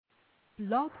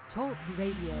Blog Talk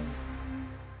Radio.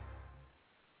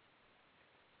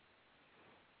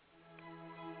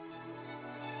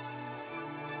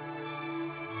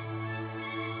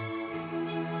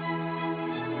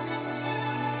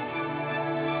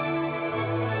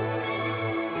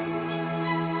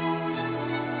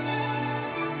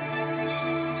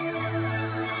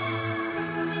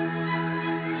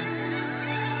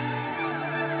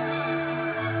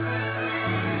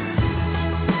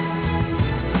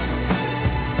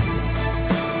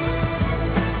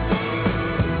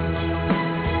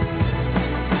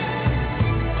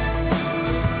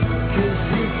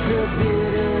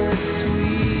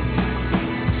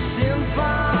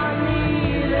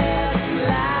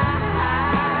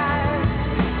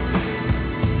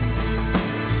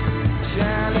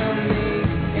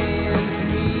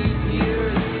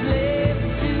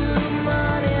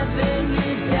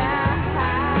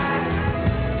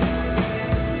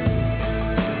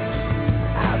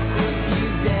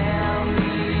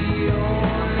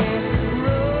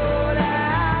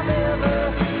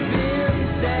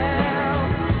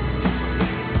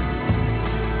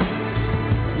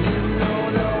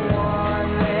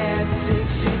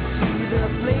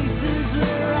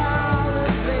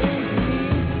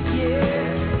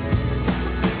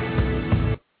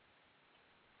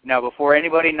 Now, before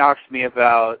anybody knocks me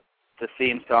about the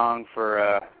theme song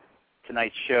for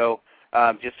tonight's show,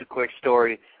 just a quick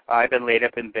story. I've been laid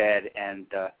up in bed, and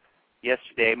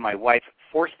yesterday my wife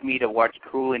forced me to watch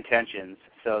Cruel Intentions,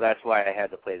 so that's why I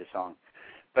had to play the song.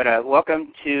 But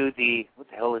welcome to the, what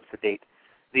the hell is the date?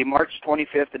 The March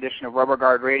 25th edition of Rubber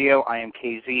Guard Radio. I am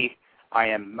KZ. I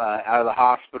am out of the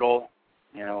hospital,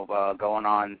 going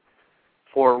on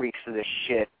 4 weeks of this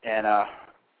shit, and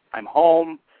I'm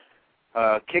home.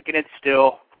 Kicking it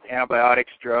still,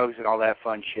 antibiotics, drugs, and all that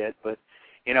fun shit. But,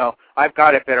 I've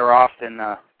got it better off than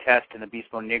Test and the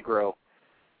Abismo Negro.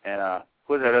 And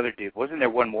who was that other dude? Wasn't there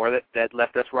one more that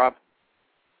left us, Rob?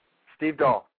 Steve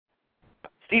Dahl.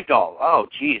 Steve Dahl. Oh,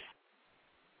 jeez.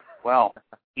 Well,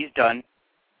 he's done.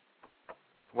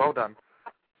 Well done.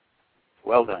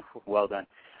 Well done. Well done.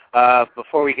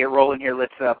 Before we get rolling here,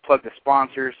 let's plug the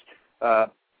sponsors.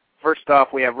 First off,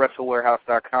 we have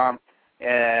WrestleWarehouse.com.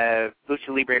 Lucha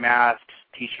Libre masks,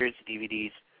 T-shirts,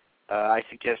 DVDs. I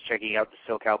suggest checking out the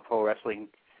SoCal Pro Wrestling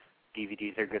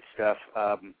DVDs. They're good stuff,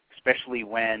 especially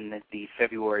when the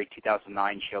February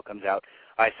 2009 show comes out.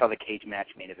 I saw the cage match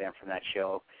main event from that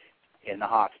show in the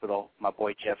hospital. My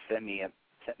boy Jeff sent me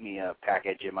a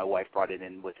package, and my wife brought it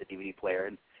in with a DVD player.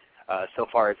 And so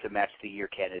far, it's a match of the year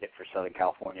candidate for Southern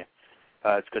California.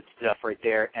 It's good stuff right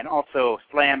there. And also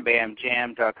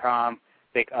SlamBamJam.com.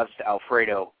 Big ups to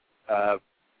Alfredo.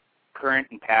 Current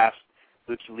and past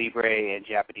Lucha Libre and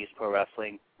Japanese pro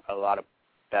wrestling, a lot of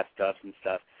best stuff and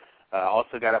stuff.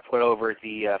 Also got to put over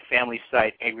the family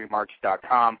site,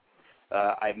 angrymarks.com.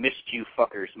 I missed you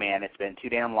fuckers, man. It's been too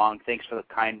damn long. Thanks for the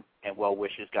kind and well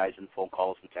wishes, guys, and phone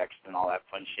calls and texts and all that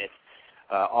fun shit.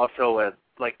 Also, I'd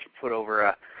like to put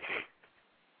over,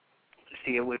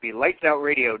 it would be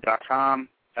lightsoutradio.com.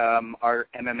 Our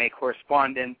MMA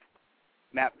correspondent,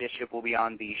 Matt Bishop, will be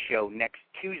on the show next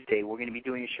Tuesday. We're going to be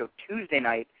doing a show Tuesday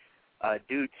night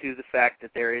due to the fact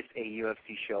that there is a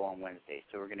UFC show on Wednesday.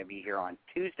 So we're going to be here on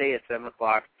Tuesday at 7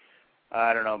 o'clock.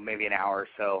 I don't know, maybe an hour or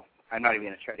so. I'm not even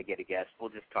going to try to get a guest. We'll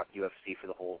just talk UFC for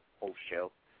the whole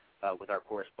show with our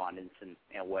correspondents and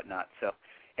whatnot. So,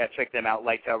 yeah, check them out,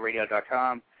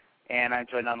 lightsoutradio.com. And I'm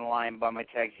joined on the line by my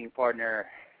tag team partner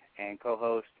and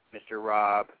co-host, Mr.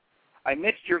 Rob. I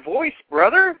missed your voice,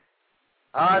 brother.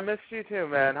 I missed you too,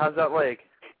 man. How's that leg?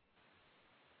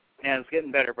 Yeah, it's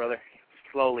getting better, brother.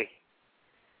 Slowly.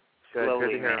 Good to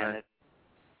hear, man.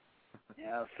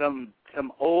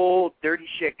 Some old dirty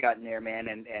shit got in there, man,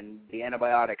 and the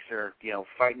antibiotics are,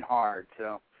 fighting hard.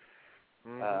 So,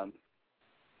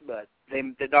 but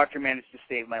the doctor managed to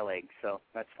save my leg, so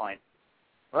that's fine.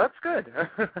 Well, that's good.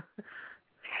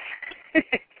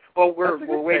 Well,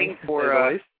 we're waiting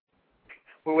for.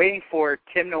 We're waiting for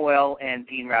Tim Noel and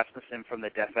Dean Rasmussen from the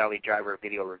Death Valley Driver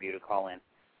video review to call in.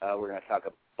 We're going to talk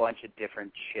a bunch of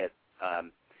different shit.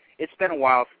 It's been a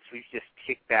while since we've just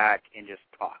kicked back and just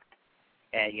talked.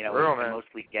 And,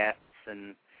 mostly guests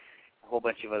and a whole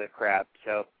bunch of other crap.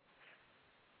 So,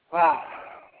 wow.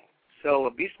 So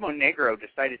Abismo Negro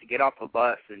decided to get off a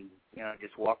bus and,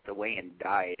 just walked away and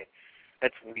died.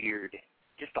 That's weird.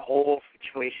 Just the whole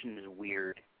situation is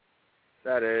weird.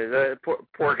 That is.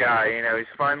 Poor guy, he's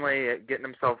finally getting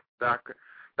himself back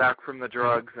from the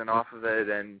drugs and off of it,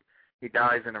 and he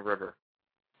dies in a river.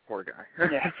 Poor guy.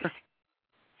 Yeah,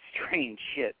 strange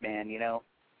shit, man,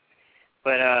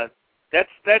 But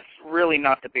That's really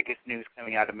not the biggest news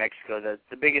coming out of Mexico.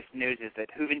 The biggest news is that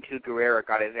Juventud Guerrera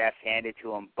got his ass handed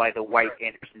to him by the white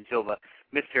Anderson Silva,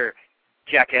 Mr.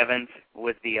 Jack Evans,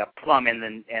 with the plum and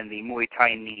the Muay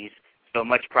Thai knees. So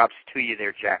much props to you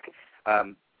there, Jack.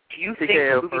 Do you think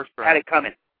Juve had it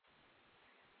coming?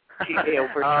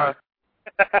 TKO first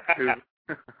round.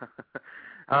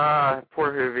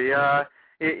 Poor Hoovy.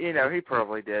 He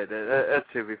probably did. That's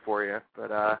Hoovy for you.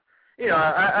 But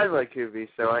I like Hoovy,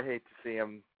 so I hate to see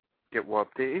him get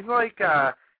whooped. He's like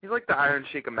the Iron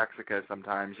Sheik of Mexico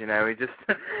sometimes. He just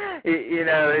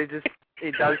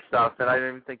he does stuff that I don't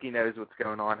even think he knows what's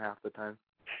going on half the time.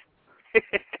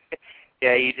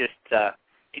 Yeah, he just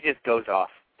goes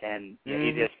off, and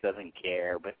he just doesn't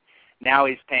care. But now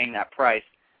he's paying that price.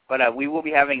 But we will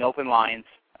be having open lines.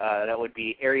 That would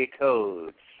be area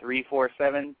code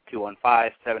 347-215-7946.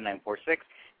 If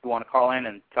you want to call in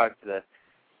and talk to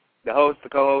the host, the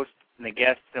co-host, and the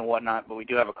guests and whatnot, but we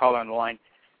do have a caller on the line.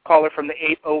 Caller from the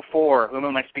 804. Whom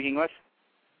am I speaking with?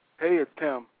 Hey, it's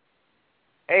Tim.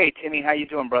 Hey, Timmy. How you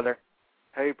doing, brother?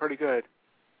 Hey, pretty good.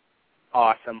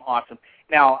 Awesome.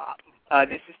 Now,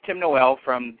 this is Tim Noel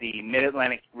from the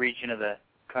Mid-Atlantic region of the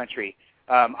country.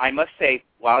 I must say,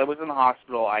 while I was in the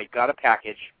hospital, I got a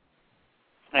package,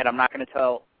 and I'm not going to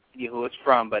tell you who it's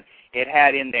from, but it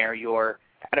had in there your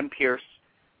Adam Pearce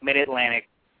Mid-Atlantic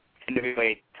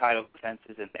NWA title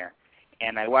defenses in there.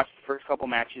 And I watched the first couple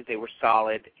matches. They were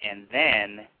solid. And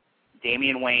then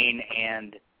Damian Wayne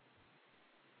and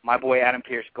my boy Adam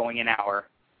Pearce going an hour.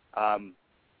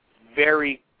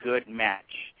 Very good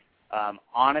match.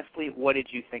 Honestly, what did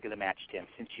you think of the match, Tim,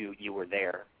 since you were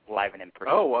there live and in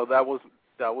person? Oh, well, that was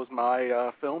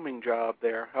my filming job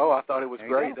there. Oh, I thought it was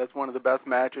great. That's one of the best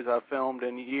matches I've filmed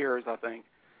in years, I think.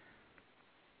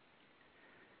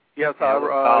 Yes,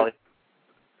 I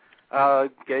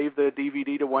gave the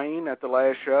DVD to Wayne at the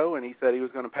last show, and he said he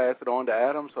was going to pass it on to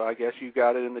Adam, so I guess you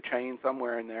got it in the chain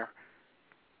somewhere in there.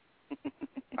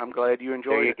 I'm glad you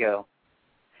enjoyed it. There you go.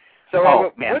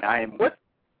 So,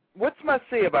 what's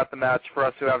must-see about the match for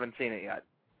us who haven't seen it yet?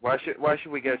 Why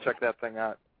should we go check that thing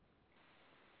out?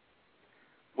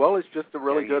 Well, it's just a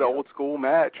really good old-school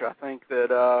match. I think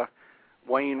that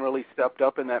Wayne really stepped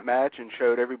up in that match and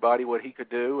showed everybody what he could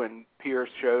do, and Pearce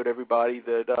showed everybody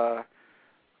that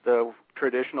the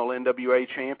traditional NWA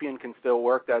champion can still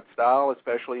work that style,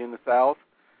 especially in the South.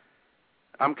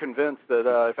 I'm convinced that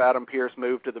if Adam Pearce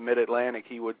moved to the Mid-Atlantic,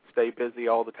 he would stay busy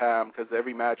all the time, because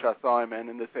every match I saw him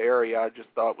in this area I just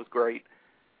thought was great.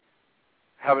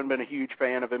 Haven't been a huge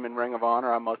fan of him in Ring of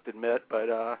Honor, I must admit, but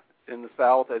in the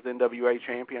South as NWA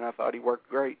champion, I thought he worked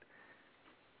great.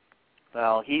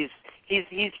 Well, he's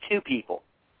two people.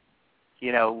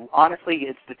 Honestly,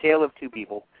 it's the tale of two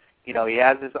people. He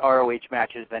has his ROH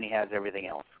matches, then he has everything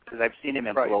else. Because I've seen him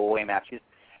in blow-away matches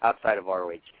outside of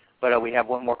ROH. But we have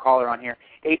one more caller on here.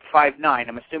 859.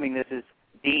 I'm assuming this is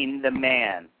Dean the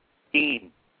Man.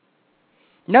 Dean.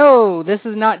 No, this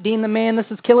is not Dean the Man. This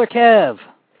is Killer Kev.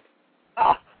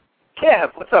 Ah,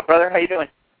 Kev. What's up, brother? How you doing?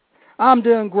 I'm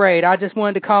doing great. I just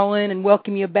wanted to call in and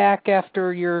welcome you back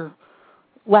after your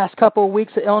last couple of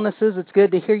weeks of illnesses. It's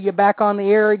good to hear you back on the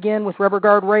air again with Rubber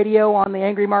Guard Radio on the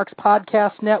Angry Marks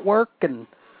Podcast Network, and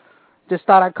just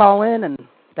thought I'd call in, and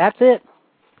that's it.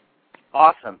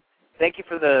 Awesome. Thank you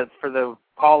for the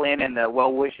call in and the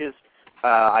well wishes.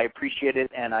 I appreciate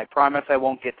it, and I promise I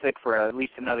won't get sick for at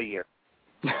least another year.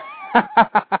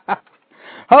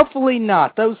 Hopefully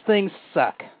not. Those things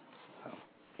suck.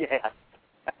 Yeah.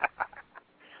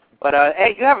 But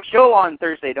hey, you have a show on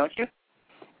Thursday, don't you?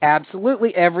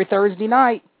 Absolutely, every Thursday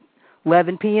night,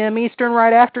 11 p.m. Eastern,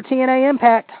 right after TNA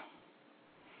Impact.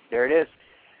 There it is.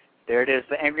 There it is.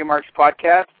 The Angry Marks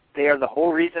Podcast. They are the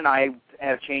whole reason I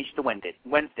have changed to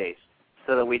Wednesdays,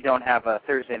 so that we don't have a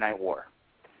Thursday night war.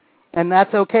 And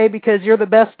that's okay, because you're the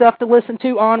best stuff to listen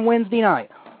to on Wednesday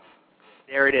night.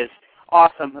 There it is.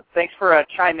 Awesome. Thanks for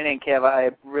chiming in, Kev.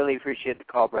 I really appreciate the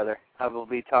call, brother. I will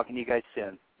be talking to you guys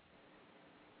soon.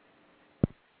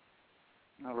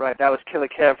 All right, that was Killer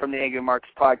Kev from the Angry Marks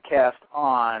Podcast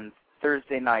on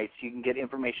Thursday nights. You can get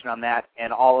information on that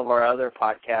and all of our other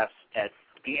podcasts at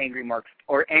the Angry Marks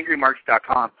or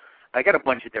angrymarks.com. I got a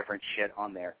bunch of different shit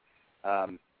on there.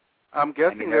 I'm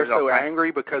guessing they're so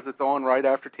angry because it's on right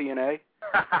after TNA.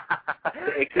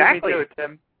 Exactly. Do it,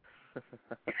 Tim.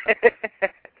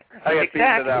 I got into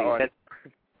that one.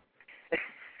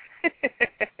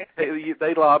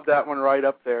 They lobbed that one right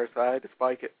up there, so I had to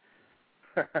spike it.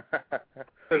 So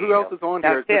who else is on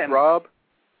here? Is this Rob?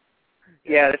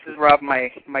 Yeah, this is Rob, my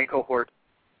cohort.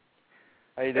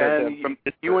 How you doing? And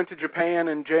you went to Japan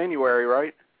in January,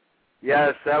 right?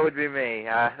 Yes, that would be me.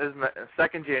 This is my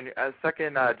second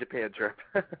Japan trip.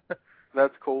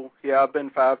 That's cool. Yeah, I've been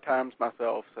 5 times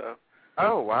myself, so.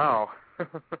 Oh, wow.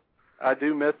 I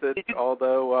do miss it,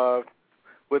 although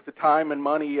with the time and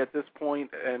money at this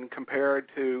point and compared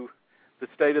to the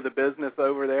state of the business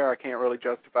over there, I can't really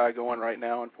justify going right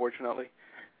now, unfortunately.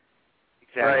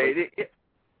 Exactly. Right.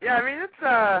 Yeah, I mean,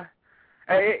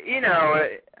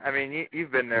 it's,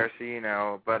 you've been there, so you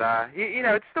know, but,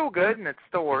 it's still good and it's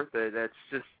still worth it. It's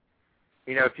just,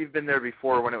 if you've been there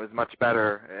before when it was much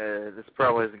better, this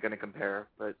probably isn't going to compare.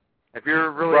 But if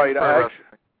you're really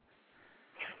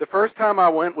the first time I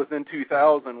went was in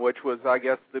 2000, which was, I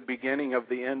guess, the beginning of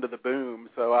the end of the boom.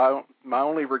 So my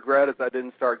only regret is I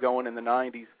didn't start going in the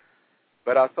 90s.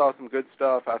 But I saw some good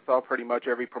stuff. I saw pretty much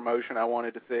every promotion I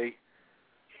wanted to see.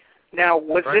 Now,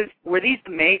 were these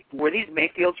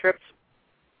Mayfield trips?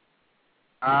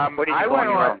 Or did you go on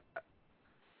your own?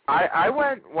 I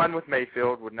went one with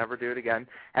Mayfield, would never do it again.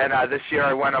 And this year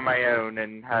I went on my own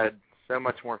and had so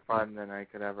much more fun than I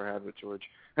could ever have with George.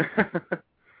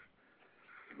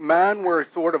 Mine were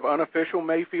sort of unofficial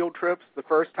Mayfield trips. The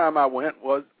first time I went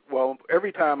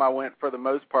every time I went for the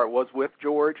most part was with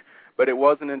George, but it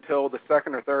wasn't until the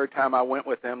second or third time I went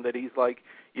with him that he's like,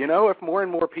 if more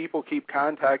and more people keep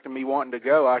contacting me wanting to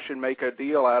go, I should make a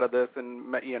deal out of this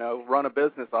and, run a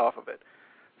business off of it.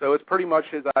 So it's pretty much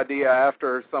his idea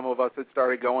after some of us had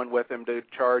started going with him to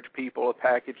charge people a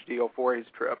package deal for his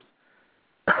trips.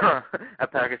 A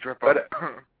package trip. But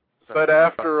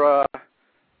after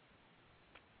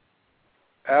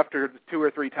the 2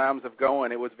 or 3 times of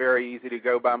going, it was very easy to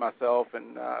go by myself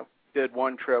and did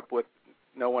one trip with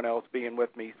no one else being with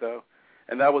me.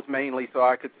 And that was mainly so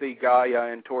I could see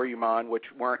Gaia and Toryumon, which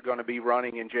weren't going to be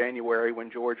running in January when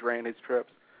George ran his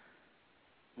trips.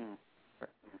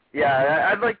 Yeah,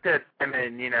 I'd like to,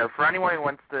 for anyone who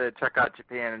wants to check out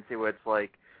Japan and see what it's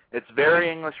like, it's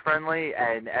very English-friendly,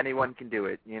 and anyone can do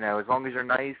it. As long as you're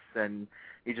nice and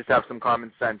you just have some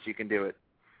common sense, you can do it.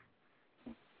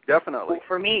 Definitely. Well,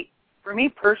 for me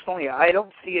personally, I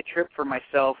don't see a trip for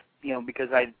myself, because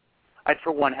I'd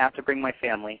for one have to bring my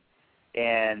family,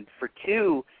 and for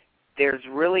two, there's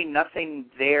really nothing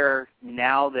there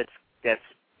now that's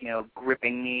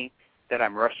gripping me that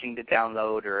I'm rushing to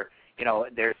download, or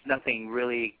there's nothing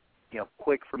really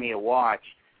quick for me to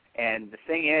watch. And the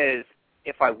thing is,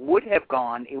 if I would have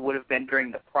gone, it would have been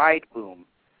during the Pride boom,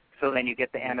 so then you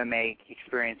get the MMA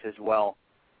experience as well.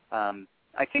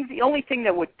 I think the only thing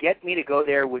that would get me to go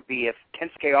there would be if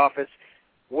Kensuke Office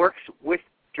works with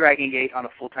Dragon Gate on a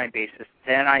full-time basis.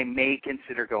 Then I may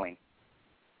consider going.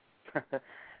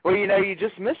 Well, you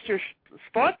just missed your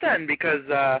spot then, because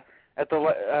at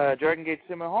the Dragon Gate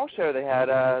Sumo Hall show they had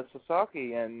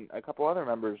Sasaki and a couple other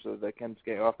members of the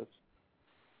Kensuke Office.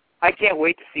 I can't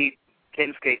wait to see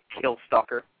Kensuke kill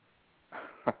Stalker.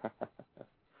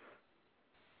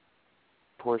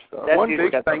 Poor Stalker. That One dude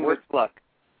big got the thing worst luck.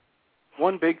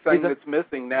 One big thing that's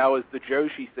missing now is the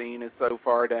Joshi scene is so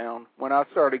far down. When I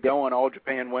started going, All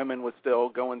Japan Women was still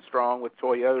going strong with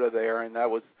Toyota there, and that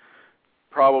was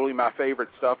probably my favorite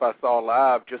stuff I saw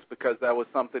live, just because that was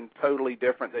something totally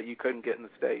different that you couldn't get in the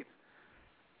States.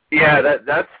 Yeah,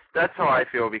 that's how I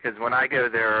feel, because when I go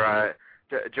there,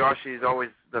 Joshi's always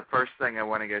the first thing I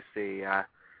want to go see.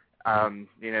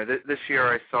 This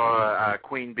year I saw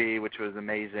Queen Bee, which was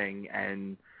amazing,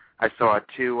 and I saw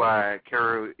 2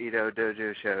 Karu Ito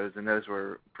Dojo shows, and those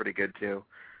were pretty good too.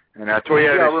 And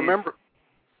Toyota. Yeah,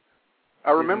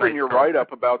 I remember in your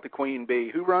write-up about the Queen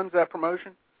Bee. Who runs that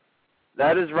promotion?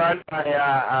 That is run by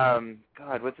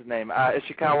God, what's his name?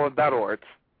 Ishikawa Battle Arts.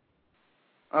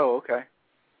 Oh, okay.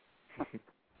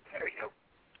 There you go.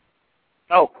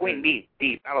 Oh, Queen Bee,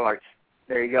 Battle Arts.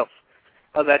 There you go.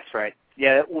 Oh, that's right.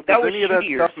 Yeah, well, that was any of that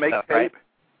stuff make tape? Right?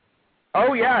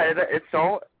 Oh yeah, it's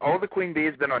all the Queen Bee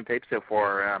has been on tape so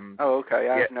far. Oh, okay.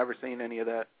 I've never seen any of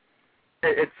that.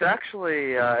 It's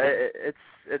actually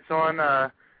it's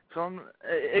on.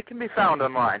 It can be found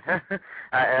online.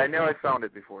 I know I found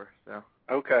it before. So.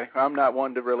 Okay, I'm not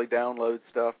one to really download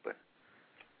stuff, but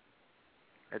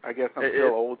I guess I'm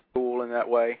still old school in that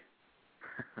way.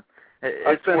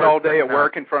 I spend all day at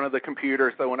work in front of the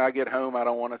computer, so when I get home, I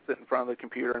don't want to sit in front of the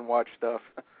computer and watch stuff.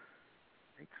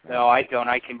 No, I don't.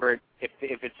 I convert if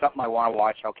it's something I want to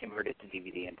watch, I'll convert it to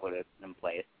DVD and put it and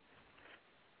play it.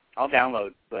 I'll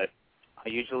download, but I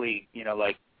usually,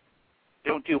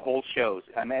 don't do whole shows.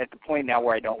 I'm at the point now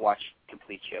where I don't watch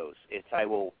complete shows. I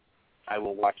will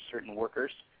watch certain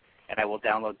workers, and I will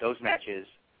download those matches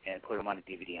and put them on a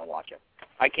DVD and watch them.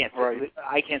 I can't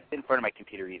sit in front of my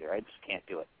computer either. I just can't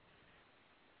do it.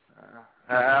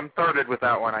 I'm started with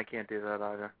that one. I can't do that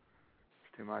either.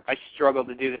 It's too much. I struggle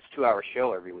to do this 2-hour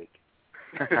show every week.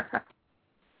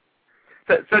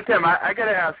 So Tim, I got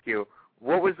to ask you,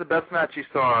 what was the best match you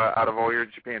saw out of all your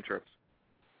Japan trips?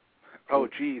 Oh,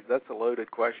 geez, that's a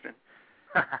loaded question.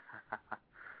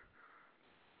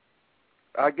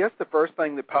 I guess the first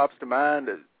thing that pops to mind,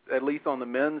 at least on the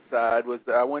men's side, was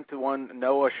that I went to one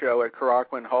Noah show at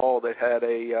Korakuen Hall that had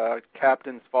a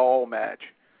Captain's Fall match.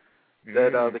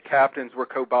 That the captains were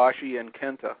Kobashi and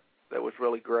Kenta. That was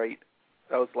really great.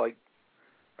 That was like,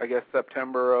 I guess,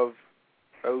 September of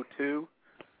 2002.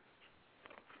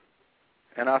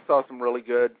 And I saw some really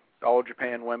good All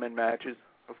Japan women matches,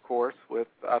 of course, with,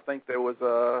 I think there was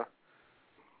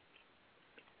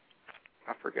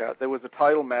there was a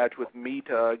title match with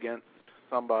Mita against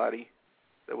somebody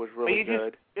that was really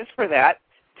good. Just for that,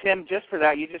 Tim,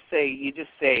 you just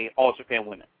say All Japan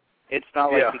women. It's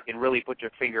not like you can really put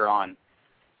your finger on,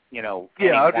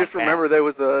 Yeah, I just remember there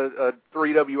was a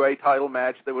 3WA title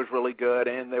match that was really good,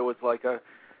 and there was like a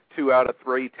 2 out of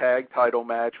 3 tag title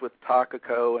match with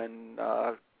Takako and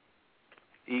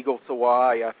Eagle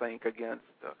Sawai, I think, against...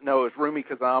 no, it was Rumi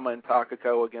Kazama and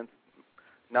Takako against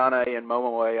Nane and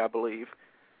Momoe, I believe.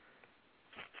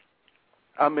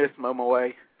 I miss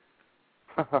Momoe.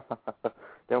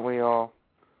 Don't we all?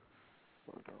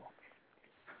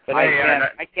 But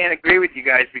I can't agree with you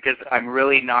guys because I'm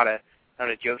really not a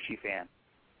Joshi fan.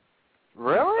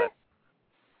 Really? But,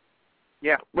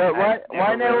 yeah. Well,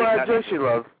 why no Joshi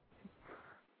love?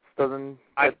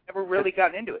 I've never really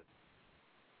gotten into it.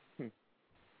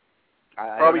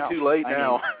 Probably too late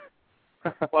now.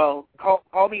 Well,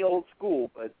 call me old school,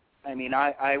 but I mean,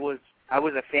 I was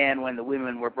a fan when the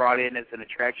women were brought in as an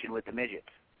attraction with the midgets.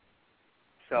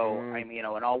 So I mean,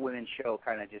 an all-women show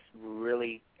kind of just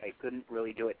really, I couldn't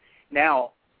really do it.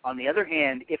 Now, on the other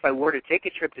hand, if I were to take a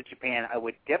trip to Japan, I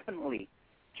would definitely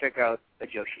check out a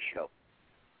Joshi show.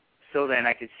 So then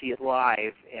I could see it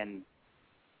live, and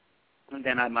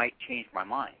then I might change my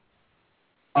mind.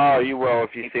 Oh, you will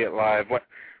if you see it live.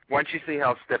 Once you see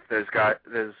how stiff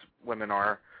those women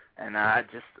are, and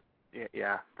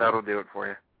that'll do it for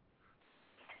you.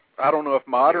 I don't know if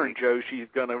modern Joshi is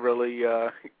going to really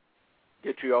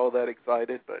get you all that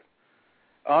excited, but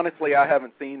honestly, I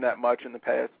haven't seen that much in the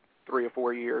past 3 or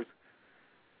 4 years.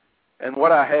 And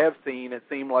what I have seen, it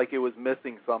seemed like it was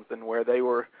missing something where they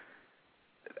were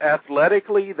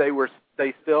athletically,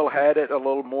 they still had it a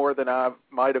little more than I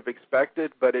might have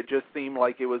expected, but it just seemed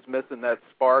like it was missing that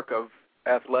spark of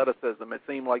athleticism. It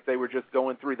seemed like they were just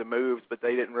going through the moves, but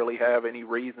they didn't really have any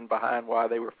reason behind why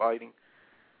they were fighting.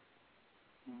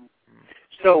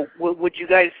 So would you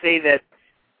guys say that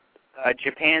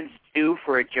Japan's due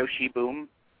for a Joshi boom?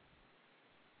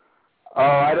 Oh,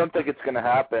 I don't think it's going to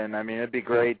happen. I mean, it'd be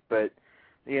great, but,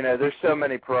 there's so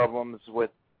many problems with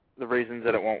the reasons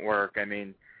that it won't work. I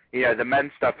mean, the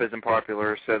men's stuff isn't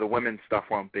popular, so the women's stuff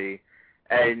won't be.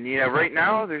 And, right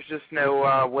now there's just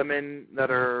no women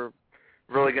that are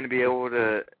really going to be able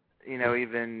to,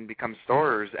 even become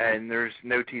stars, and there's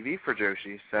no TV for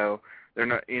Joshi, so they're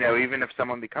not, even if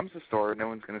someone becomes a star, no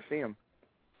one's going to see them.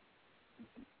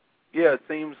 Yeah, it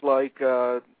seems like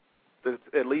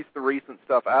at least the recent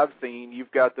stuff I've seen,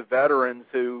 you've got the veterans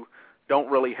who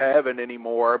don't really have it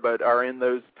anymore, but are in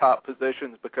those top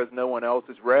positions because no one else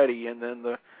is ready, and then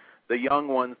the young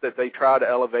ones that they try to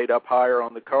elevate up higher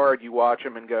on the card, you watch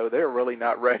them and go, they're really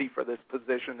not ready for this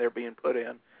position they're being put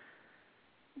in.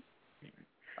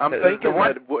 I'm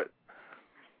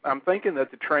thinking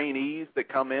that the trainees that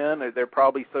come in, there are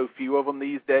probably so few of them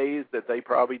these days that they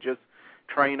probably just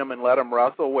train them and let them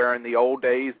wrestle, where in the old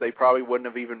days they probably wouldn't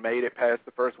have even made it past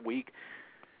the first week.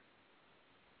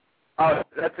 Oh,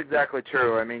 that's exactly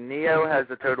true. I mean, Neo has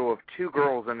a total of 2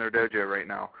 girls in their dojo right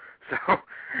now, so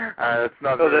it's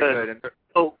not very good.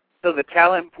 So the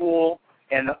talent pool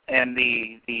and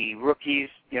the rookies,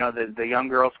 the young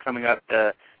girls coming up,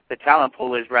 the talent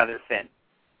pool is rather thin.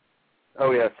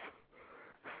 Oh yes,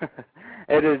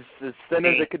 it is as thin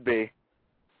as it could be.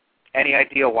 Any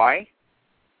idea why?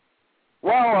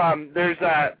 Well, there's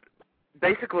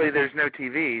basically there's no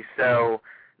TV, so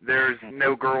there's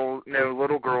no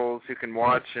little girls who can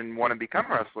watch and want to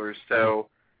become wrestlers. So,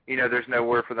 there's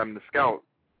nowhere for them to scout.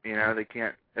 They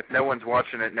can't. If no one's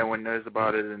watching it, no one knows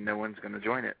about it, and no one's going to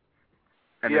join it.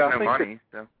 And there's no money.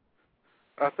 So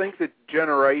I think the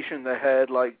generation that had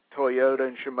like Toyota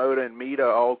and Shimoda and Mita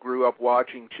all grew up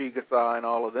watching Chigusa and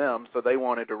all of them, so they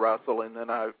wanted to wrestle, and then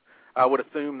I would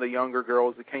assume the younger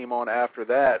girls that came on after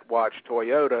that watched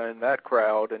Toyota and that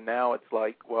crowd, and now it's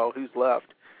like, well, who's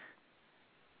left?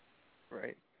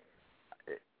 Right.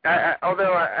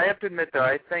 Although I have to admit, though,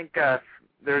 I think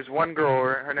there's one girl,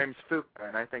 her name's Fuka,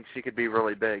 and I think she could be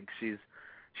really big. She's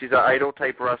she's an idol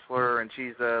type wrestler, and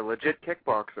she's a legit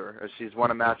kickboxer. She's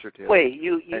won a match or two. Wait,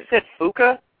 you said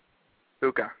Fuka?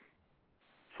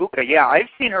 Fuka, yeah, I've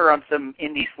seen her on some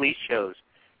indie sleaze shows,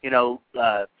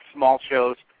 small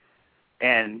shows,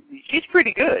 and she's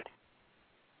pretty good.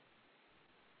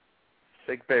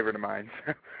 Big favorite of mine.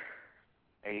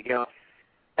 There you go.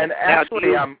 And now,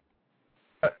 actually,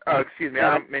 excuse me,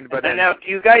 I don't mean to butt in. Now,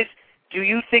 do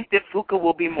you think that Fuka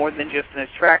will be more than just an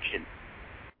attraction?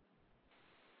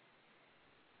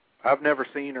 I've never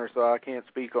seen her, so I can't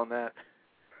speak on that.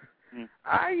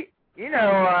 I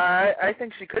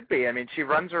think she could be. I mean, she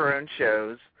runs her own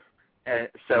shows, and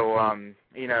so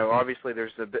obviously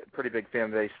there's a pretty big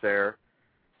fan base there,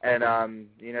 and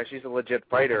she's a legit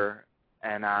fighter.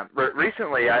 And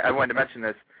recently, I wanted to mention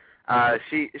this.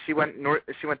 She went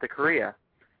to Korea,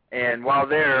 and while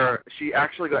there, she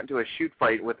actually got into a shoot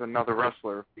fight with another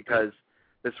wrestler because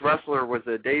this wrestler was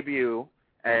a debut,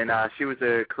 and she was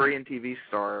a Korean TV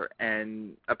star,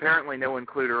 and apparently no one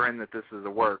clued her in that this is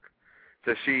a work.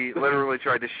 So she literally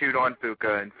tried to shoot on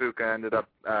Fuka, and Fuka ended up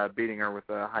beating her with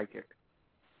a high kick.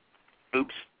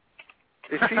 Oops.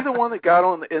 Is she the one that got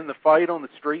in the fight on the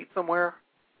street somewhere?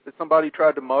 Did somebody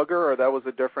tried to mug her, or that was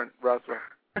a different wrestler?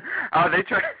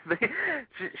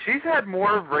 She's had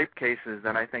more rape cases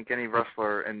than I think any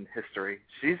wrestler in history.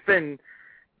 She's been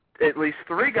at least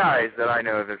 3 guys that I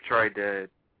know of have tried to,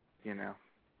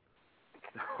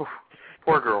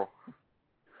 poor girl.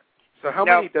 So how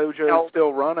many dojos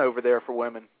still run over there for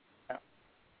women?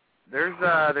 There's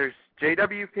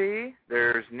JWP,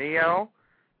 there's Neo,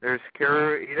 there's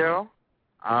Kira Ito,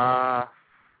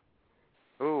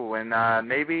 and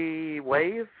maybe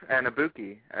Wave and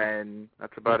Ibuki, and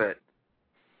that's about it.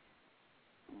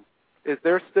 Is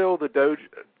there still the dojo?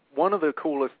 One of the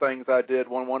coolest things I did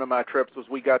on one of my trips was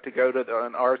we got to go to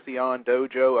an Arceon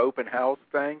dojo open house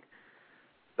thing.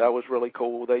 That was really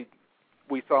cool.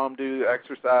 We saw them do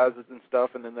exercises and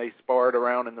stuff, and then they sparred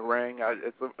around in the ring.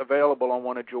 It's available on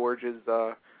one of George's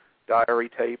diary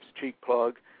tapes, cheap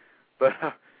plug. But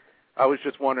I was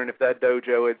just wondering if that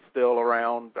dojo is still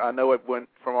around. I know it went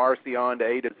from Arceon to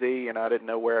A to Z, and I didn't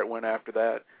know where it went after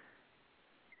that.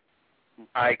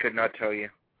 I could not tell you.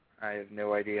 I have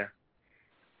no idea.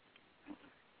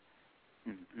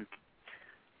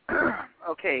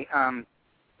 Okay,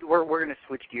 we're going to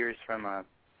switch gears from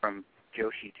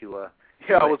Joshi to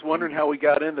Yeah, I was wondering how we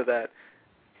got into that.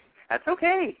 That's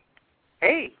okay.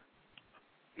 Hey,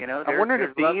 I'm wondering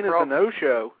if Dean is a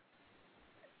no-show.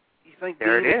 You think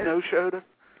Dean is no-showed us?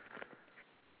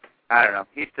 I don't know.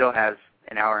 He still has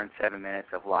an hour and 7 minutes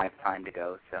of live time to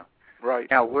go. So right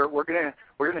now we're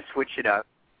gonna switch it up,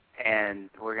 and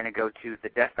we're gonna go to the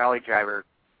Death Valley Driver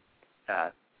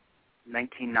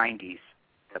 1990s,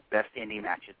 the best indie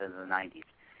matches of the 90s.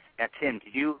 Now, Tim,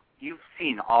 you've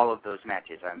seen all of those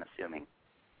matches, I'm assuming?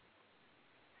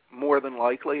 More than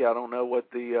likely. I don't know what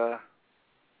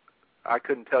I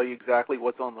couldn't tell you exactly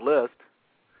what's on the list.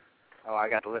 Oh, I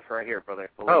got the list right here, brother.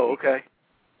 Oh, okay.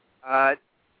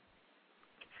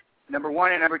 Number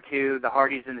 1 and number 2, the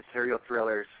Hardys and the Serial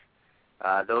Thrillers.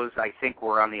 Those, I think,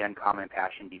 were on the Uncommon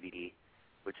Passion DVD,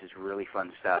 which is really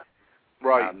fun stuff.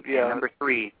 Right, yeah. And number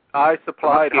 3. I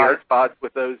supplied High Spots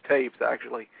with those tapes,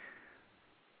 actually.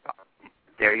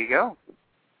 There you go.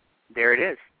 There it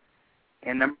is.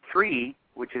 And number 3,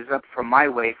 which is up from my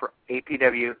way for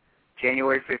APW,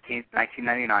 January 15th,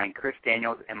 1999, Chris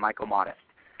Daniels and Michael Modest.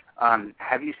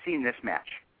 Have you seen this match?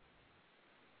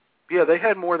 Yeah, they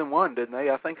had more than one, didn't they?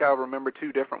 I think I remember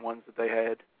 2 different ones that they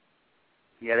had.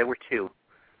 Yeah, there were 2.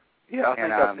 Yeah, I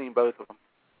think I've seen both of them.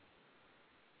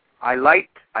 I loved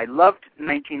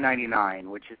 1999,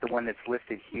 which is the one that's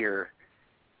listed here.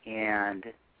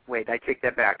 And wait, I take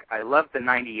that back. I loved the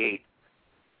 98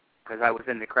 because I was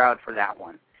in the crowd for that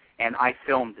one, and I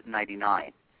filmed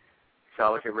 99. So I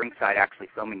was at ringside actually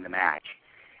filming the match,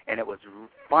 and it was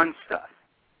fun stuff.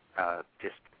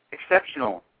 Just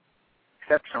exceptional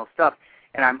stuff.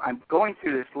 And I'm going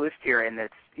through this list here, and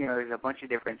it's there's a bunch of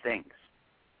different things,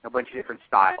 a bunch of different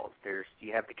styles.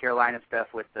 You have the Carolina stuff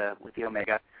with the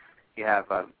Omega. You have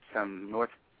some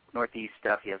northeast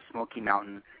stuff. You have Smoky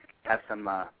Mountain. You have some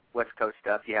West Coast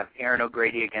stuff. You have Aaron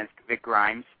O'Grady against Vic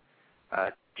Grimes,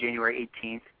 January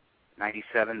 18th,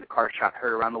 97. The car shot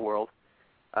heard around the world.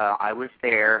 I was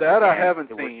there. That I haven't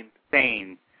seen.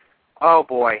 Insane. Oh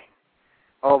boy.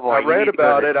 I read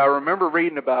about it. I remember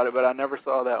reading about it, but I never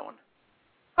saw that one.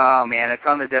 Oh man, it's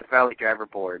on the Death Valley Driver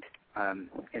board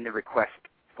in the request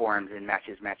forums and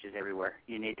matches everywhere.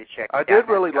 You need to check. I did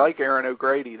really like Aaron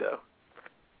O'Grady though.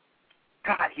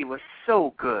 God, he was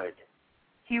so good.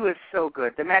 He was so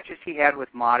good. The matches he had with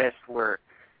Modest were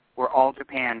All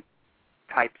Japan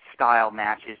type style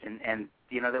matches, and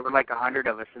there were like 100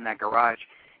 of us in that garage.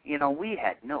 We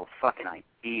had no fucking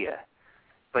idea.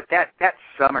 But that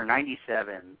summer,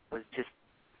 97, was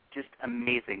just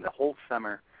amazing. The whole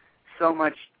summer, so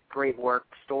much great work,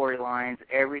 storylines,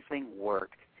 everything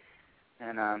worked.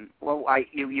 And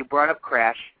you brought up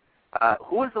Crash.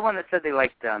 Who was the one that said they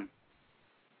liked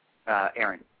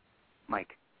Aaron?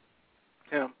 Mike?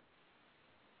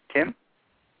 Tim?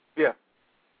 Yeah.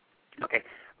 Okay.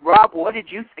 Rob, what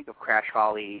did you think of Crash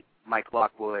Holly, Mike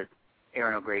Lockwood,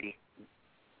 Aaron O'Grady?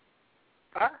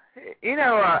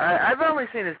 I've only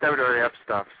seen his WWF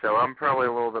stuff, so I'm probably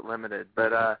a little bit limited.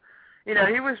 But, he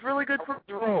was really good for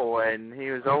his role, and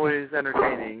he was always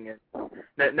entertaining.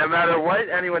 And no matter what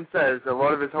anyone says, a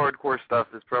lot of his hardcore stuff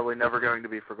is probably never going to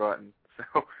be forgotten.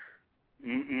 So,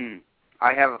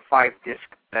 I have a 5-disc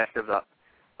best of the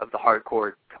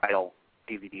hardcore title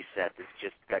DVD set.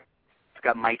 It's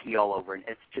got Mikey all over it.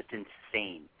 It's just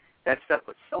insane. That stuff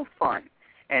was so fun,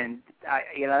 and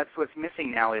that's what's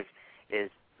missing now is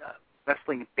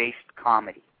wrestling-based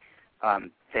comedy.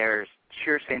 There's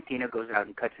Santino goes out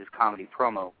and cuts his comedy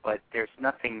promo, but there's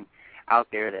nothing out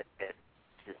there that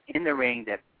is in the ring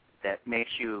that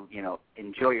makes you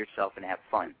enjoy yourself and have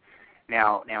fun.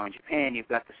 Now in Japan you've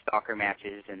got the stalker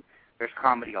matches and there's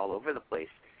comedy all over the place,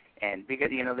 and because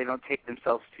they don't take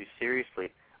themselves too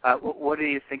seriously. What do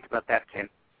you think about that, Tim?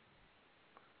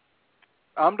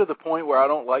 I'm to the point where I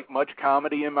don't like much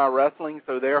comedy in my wrestling,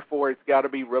 so therefore it's got to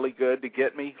be really good to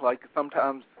get me. Like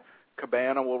sometimes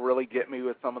Cabana will really get me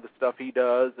with some of the stuff he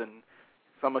does and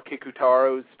some of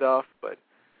Kikutaro's stuff, but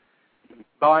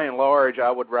by and large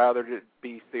I would rather it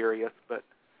be serious. But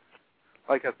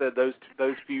like I said,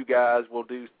 those few guys will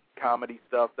do comedy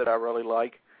stuff that I really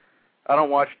like. I don't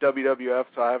watch WWF,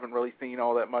 so I haven't really seen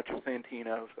all that much of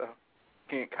Santino, so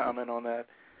can't comment on that.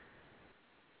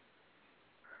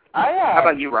 How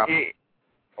about you, Rob? In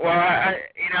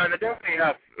the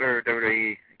WWF, or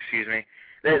WWE, excuse me,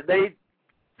 they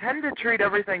tend to treat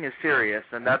everything as serious,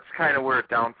 and that's kind of where it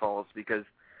downfalls, because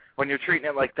when you're treating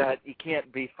it like that, you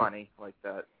can't be funny like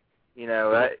that.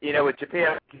 With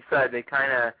Japan, like you said, they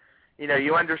kind of,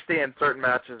 you understand certain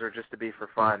matches are just to be for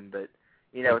fun, but,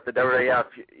 with the WWF,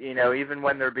 even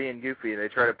when they're being goofy, they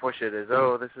try to push it as,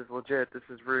 oh, this is legit, this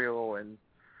is real, and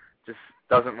just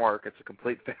doesn't work. It's a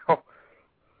complete fail.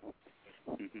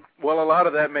 Well, a lot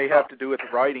of that may have to do with the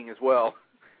writing as well.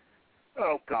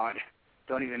 Oh, God.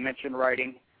 Don't even mention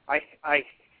writing.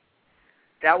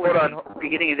 That was the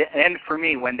beginning of the end for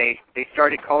me when they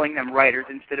started calling them writers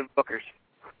instead of bookers.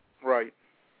 Right.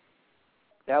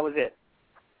 That was it.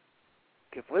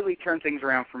 Completely turned things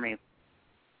around for me.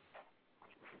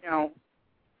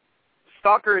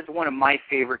 Stalker is one of my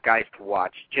favorite guys to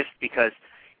watch just because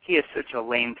he is such a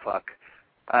lame fuck.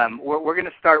 We're going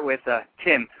to start with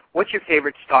Tim. What's your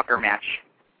favorite Stalker match?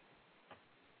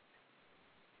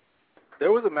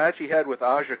 There was a match he had with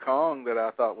Aja Kong that I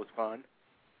thought was fun.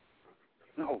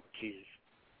 Oh, jeez.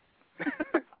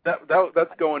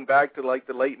 That's going back to like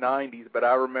the late 90s, but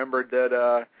I remembered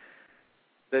that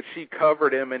she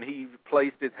covered him and he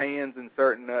placed his hands in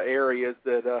certain areas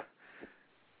that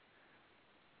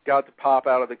got to pop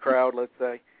out of the crowd, let's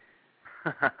say.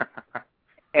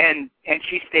 And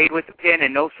she stayed with the pin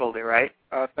and no-sold it, right?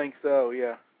 I think so,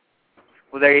 yeah.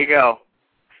 Well, there you go.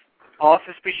 All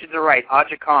suspicions are right.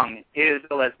 Aja Kong is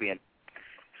a lesbian.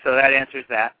 So that answers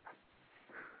that.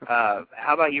 How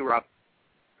about you, Rob?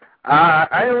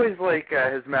 I always like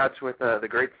his match with the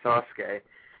great Sasuke.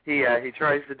 He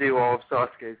tries to do all of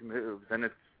Sasuke's moves, and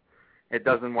it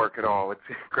doesn't work at all. It's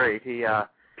great. He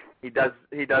does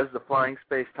the flying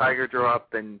space tiger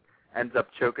drop and ends up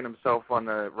choking himself on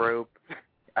the rope.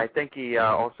 I think he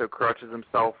also crutches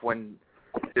himself when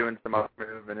doing some other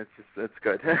move, and it's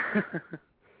good.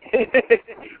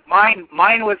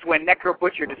 Mine was when Necro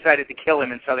Butcher decided to kill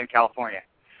him in Southern California.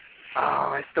 Oh,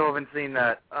 I still haven't seen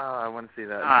that. Oh, I want to see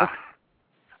that.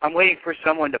 I'm waiting for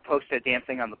someone to post that damn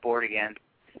thing on the board again.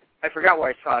 I forgot where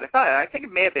I saw it. I think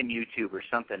it may have been YouTube or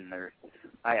something, or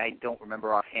I don't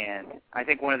remember offhand. I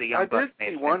think one of the Young Bucks. I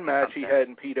did see one match he had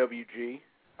in PWG.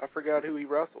 I forgot who he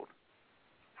wrestled.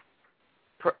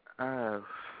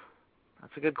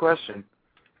 That's a good question.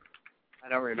 I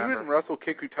don't remember. He didn't wrestle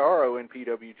Kikutaro in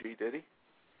PWG, did he?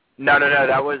 No.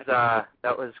 That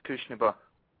was Kushnaba.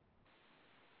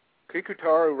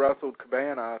 Kikutaro wrestled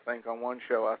Cabana, I think, on one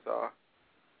show I saw.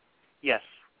 Yes.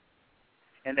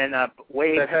 And then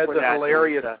way that had before the that,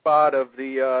 hilarious spot of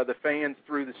the fans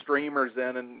threw the streamers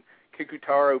in, and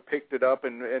Kikutaro picked it up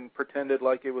and pretended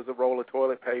like it was a roll of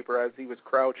toilet paper as he was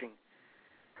crouching.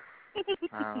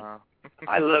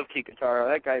 I love Kikutaro.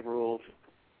 That guy rules.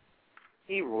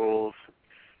 He rules.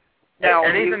 Now,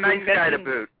 and he's a nice guy to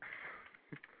boot.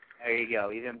 There you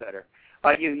go, even better.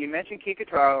 You mentioned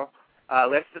Kikutaro.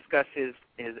 Let's discuss his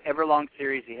Everlong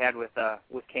series he had with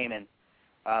Kamen.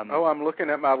 I'm looking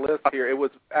at my list here. It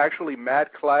was actually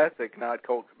Matt Classic, not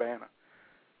Colt Cabana.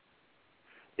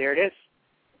 There it is.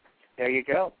 There you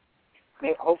go.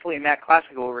 Hopefully Matt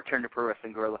Classic will return to Pro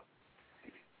Wrestling Guerrilla.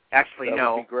 Actually,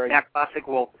 no.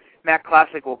 Matt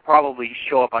Classic will probably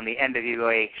show up on the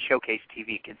NWA Showcase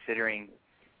TV, considering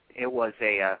it was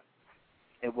a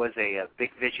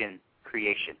Big Vision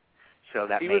creation. So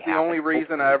that he was the only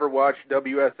reason I ever watched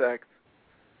WSX.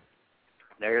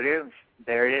 There it is.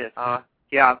 There it is.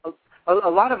 Yeah, a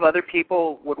lot of other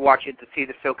people would watch it to see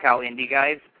the SoCal indie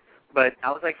guys, but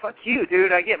I was like, "Fuck you,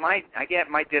 dude! I get my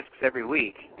discs every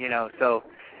week, you know." So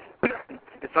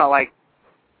it's not like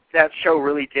that show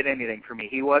really did anything for me.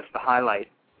 He was the highlight.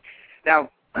 Now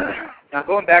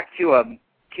going back to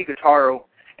Kikutaro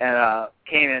and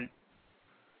Kamen,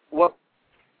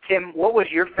 Tim, what was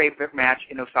your favorite match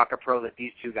in Osaka Pro that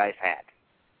these two guys had?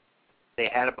 They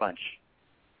had a bunch.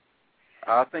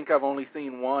 I think I've only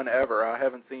seen one ever. I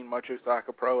haven't seen much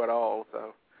Osaka Pro at all.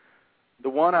 So the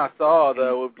one I saw,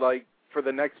 though, like for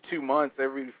the next 2 months,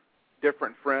 every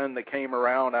different friend that came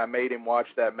around, I made him watch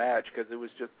that match because it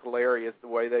was just hilarious the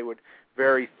way they would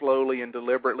very slowly and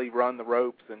deliberately run the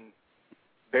ropes and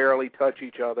barely touch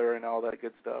each other and all that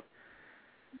good stuff.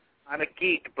 I'm a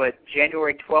geek, but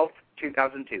January 12th,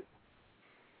 2002.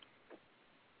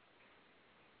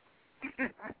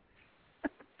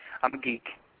 I'm a geek.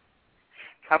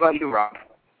 How about you, Rob?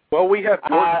 Well, we have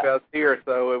Dork Fest here,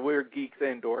 so we're geeks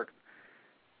and dorks.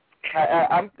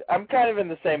 I'm kind of in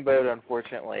the same boat,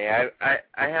 unfortunately. I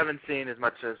haven't seen as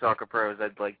much of Osaka Pro as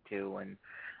I'd like to, and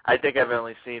I think I've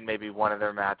only seen maybe one of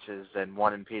their matches and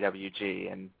one in PWG,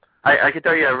 and I can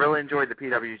tell you I really enjoyed the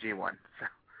PWG one. So.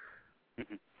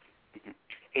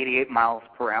 88 miles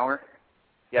per hour?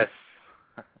 Yes.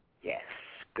 Yes,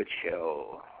 good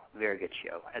show. Very good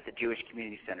show at the Jewish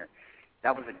Community Center.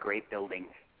 That was a great building.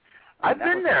 I've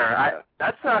been there.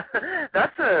 That's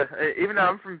even though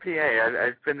I'm from PA,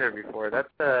 I've been there before. That's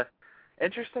a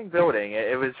interesting building.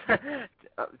 It was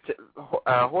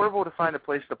horrible to find a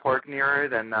place to park near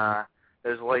it, and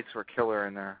those lights were killer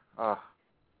in there. Oh.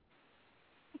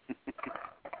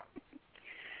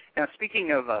 Now,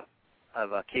 speaking of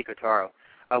Kikutaro,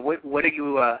 what do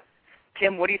you,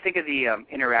 Tim? What do you think of the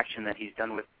interaction that he's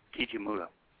done with Keiji Muto?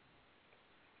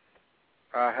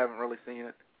 I haven't really seen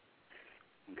it.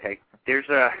 Okay, there's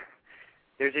a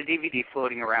DVD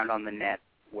floating around on the net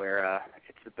where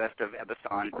it's the best of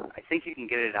Ebasan. I think you can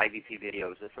get it at IVP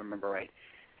Videos if I remember right,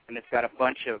 and it's got a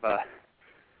bunch of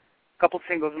couple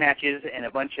singles matches and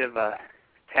a bunch of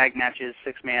tag matches,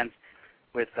 6-mans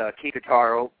with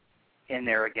Kikutaro in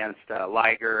there against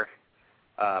Liger,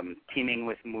 teaming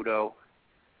with Muto,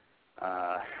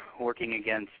 working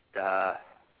against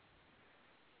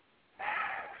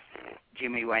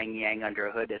Jimmy Wang Yang under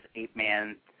a hood as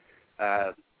 8-man.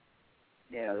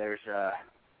 There's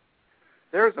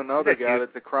another guy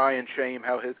that's a crying shame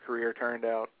how his career turned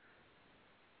out.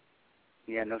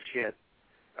 Yeah, no shit.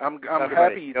 I'm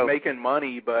happy he's making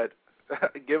money, but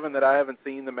given that I haven't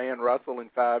seen the man wrestle in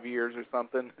 5 years or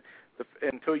something,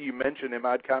 until you mentioned him,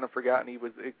 I'd kind of forgotten he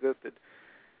existed.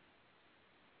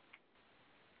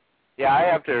 Yeah, I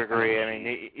have to agree. I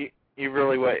mean, you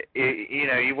really would,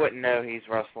 you wouldn't know he's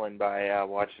wrestling by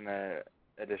watching an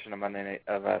edition of Monday Night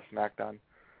of SmackDown.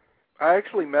 I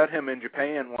actually met him in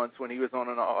Japan once when he was on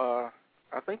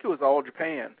I think it was All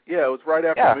Japan. Yeah, it was right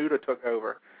after Muta took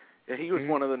over. And he was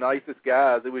one of the nicest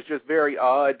guys. It was just very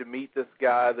odd to meet this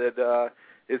guy that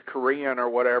is Korean or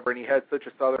whatever, and he had such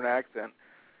a southern accent.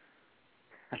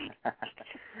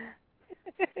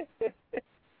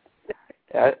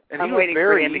 And he was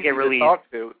very easy to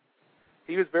talk to.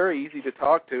 He was very easy to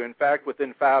talk to. In fact,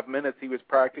 within 5 minutes, he was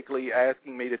practically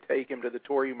asking me to take him to the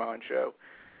Toryumon show.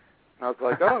 And I was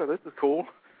like, oh, this is cool.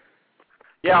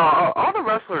 Yeah, all the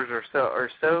wrestlers are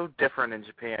so different in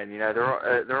Japan. You know,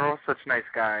 they're all such nice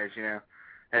guys. You know,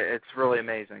 it's really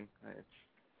amazing.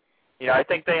 I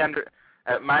think they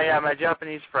my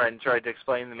Japanese friend tried to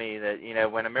explain to me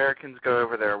that when Americans go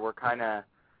over there, we're kind of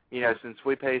since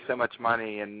we pay so much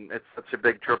money and it's such a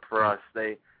big trip for us,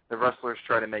 the wrestlers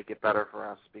try to make it better for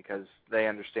us because they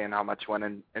understand how much went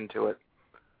into it.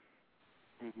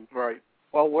 Mm-hmm. Right.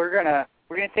 Well, we're gonna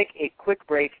take a quick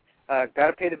break.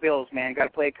 Gotta pay the bills, man. Gotta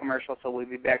play a commercial, so we'll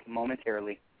be back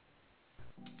momentarily.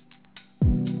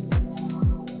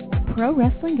 Pro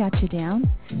wrestling got you down?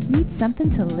 Need something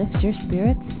to lift your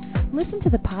spirits? Listen to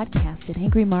the podcast at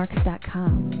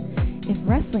angrymarks.com. If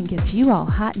wrestling gets you all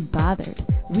hot and bothered,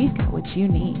 we've got what you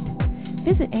need.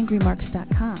 Visit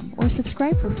angrymarks.com or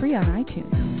subscribe for free on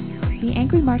iTunes. The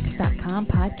angrymarks.com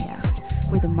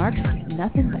podcast, where the marks give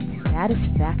nothing but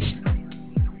satisfaction.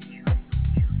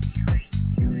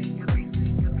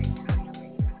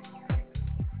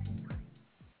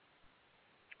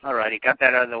 Alrighty, got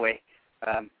that out of the way.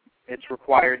 It's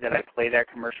required that I play that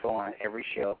commercial on every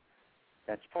show.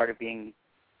 That's part of being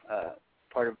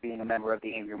a member of the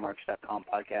angrymarks.com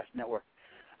podcast network.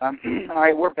 All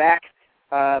right, we're back.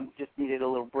 Just needed a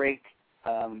little break.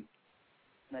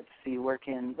 Let's see,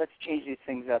 let's change these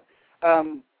things up.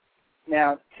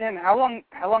 Now, Tim, how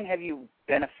long have you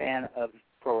been a fan of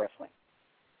pro wrestling?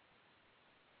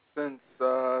 Since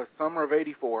summer of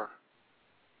 '84.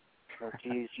 Oh,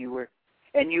 geez, you've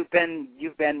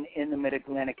been in the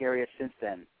Mid-Atlantic area since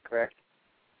then, correct?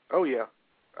 Oh yeah,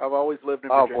 I've always lived in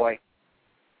Virginia. Oh boy,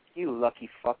 you lucky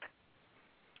fuck.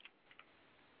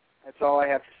 That's all I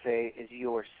have to say is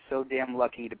you are so damn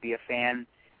lucky to be a fan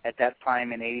at that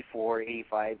time in 84,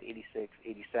 85, 86,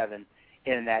 87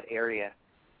 in that area.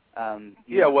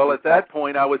 Yeah, well, at that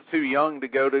point, I was too young to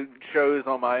go to shows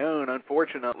on my own,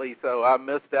 unfortunately, so I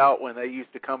missed out when they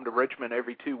used to come to Richmond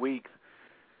every 2 weeks.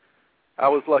 I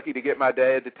was lucky to get my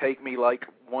dad to take me like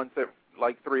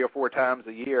 3 or 4 times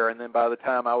a year, and then by the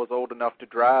time I was old enough to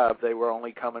drive, they were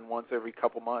only coming once every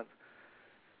couple months.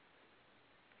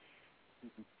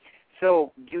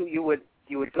 So you would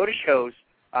go to shows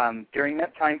during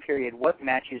that time period. What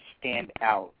matches stand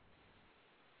out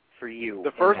for you?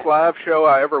 The first live show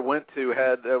I ever went to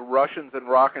had the Russians and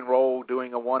Rock and Roll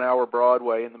doing a 1-hour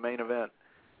Broadway in the main event.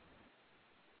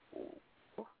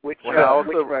 Which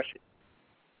Russian?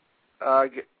 I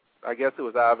guess it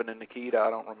was Ivan and Nikita.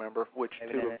 I don't remember which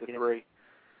two of the three.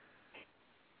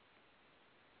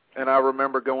 And I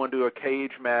remember going to a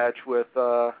cage match with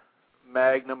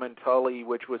Magnum and Tully,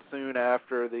 which was soon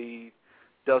after the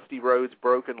Dusty Rhodes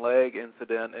broken leg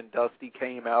incident, and Dusty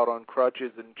came out on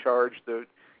crutches and charged the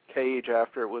cage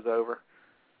after it was over.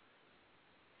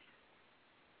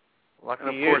 Lucky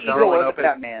and of course, the ego was the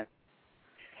fat man.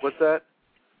 What's that?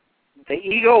 The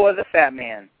ego was a fat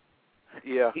man.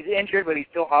 Yeah. He's injured, but he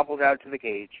still hobbles out to the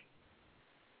cage.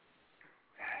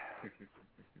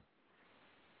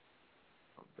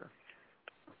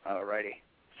 Alrighty.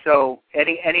 So,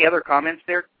 any other comments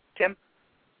there, Tim?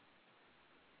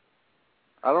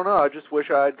 I don't know. I just wish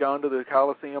I had gone to the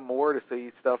Coliseum more to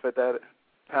see stuff at that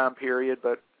time period,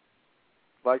 but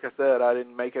like I said, I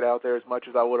didn't make it out there as much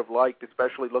as I would have liked,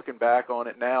 especially looking back on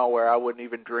it now where I wouldn't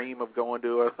even dream of going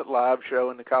to a live show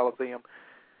in the Coliseum.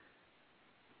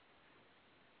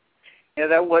 Yeah,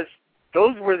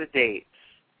 those were the days.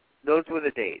 Those were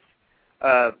the days.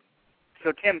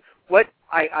 So Tim, what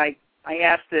I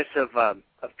asked this of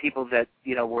people that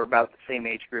were about the same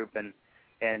age group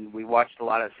and we watched a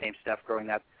lot of the same stuff growing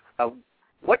up.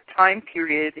 What time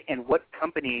period and what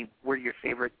company were your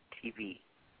favorite TV?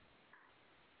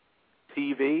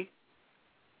 TV?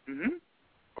 Mm-hmm.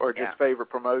 Or just favorite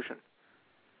promotion?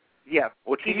 Yeah.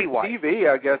 Well, TV-wise. TV,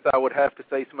 I guess I would have to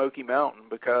say Smoky Mountain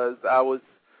because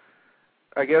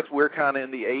I guess we're kind of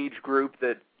in the age group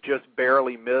that just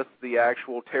barely missed the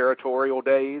actual territorial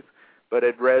days, but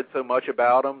had read so much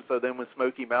about them. So then when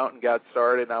Smoky Mountain got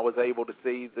started and I was able to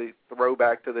see the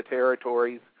throwback to the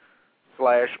territories /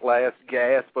 last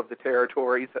gasp of the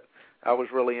territories, I was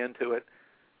really into it.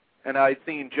 And I'd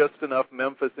seen just enough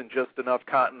Memphis and just enough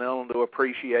Continental to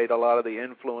appreciate a lot of the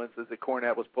influences that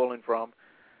Cornette was pulling from.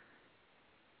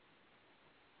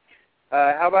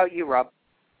 How about you, Rob?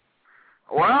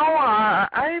 Well,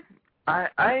 I've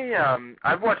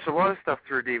watched a lot of stuff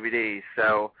through DVDs,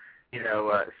 so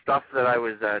stuff that I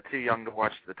was too young to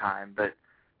watch at the time. But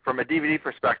from a DVD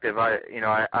perspective, I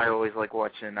always like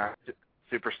watching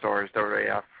Superstars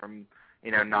WWF from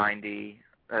 90.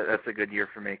 That's a good year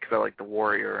for me because I like The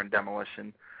Warrior and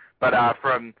Demolition. But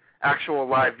from actual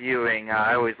live viewing,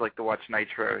 I always like to watch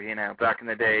Nitro. Back in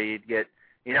the day,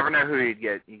 you never know who you'd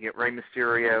get. You get Rey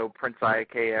Mysterio, Prince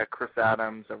Iaukea, Chris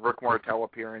Adams, a Rick Martel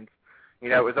appearance. It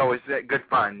was always good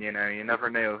fun. You never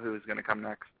knew who was going to come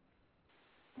next.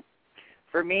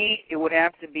 For me, it would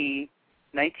have to be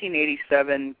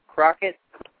 1987 Crockett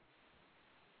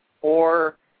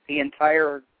or the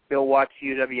entire Bill Watts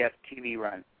UWF TV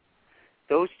run.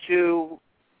 Those two,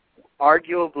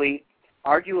 arguably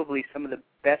some of the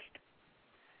best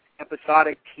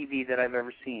episodic TV that I've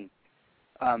ever seen.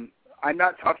 I'm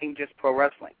not talking just pro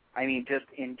wrestling. I mean just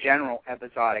in general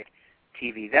episodic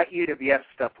TV. That UWF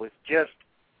stuff was just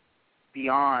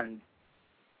beyond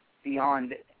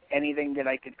anything that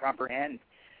I could comprehend.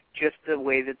 Just the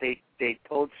way that they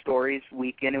told stories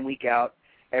week in and week out,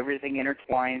 everything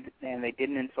intertwined, and they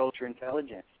didn't insult your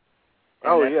intelligence.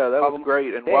 Oh, yeah, that was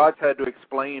great. And Watts had to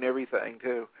explain everything,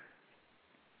 too.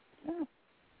 Yeah.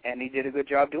 And he did a good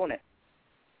job doing it.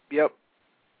 Yep.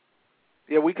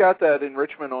 Yeah, we got that in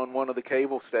Richmond on one of the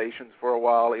cable stations for a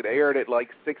while. It aired at like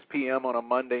 6 p.m. on a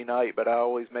Monday night, but I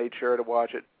always made sure to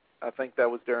watch it. I think that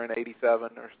was during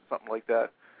 '87 or something like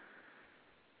that.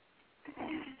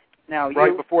 Now,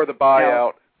 right before the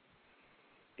buyout.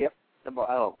 Yep.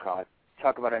 Oh, God.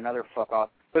 Talk about another fuck-off.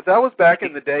 But that was back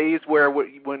in the days where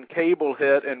when cable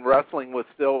hit and wrestling was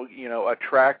still,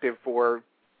 attractive for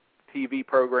TV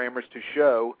programmers to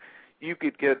show. You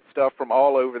could get stuff from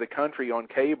all over the country on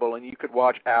cable, and you could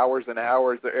watch hours and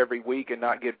hours every week and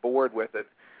not get bored with it.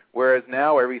 Whereas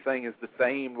now everything is the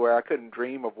same, where I couldn't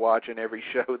dream of watching every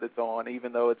show that's on,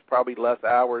 even though it's probably less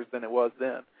hours than it was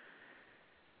then.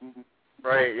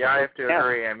 Right, yeah, I have to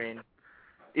agree. I mean,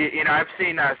 I've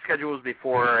seen schedules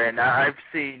before, and I've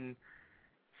seen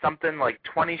something like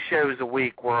 20 shows a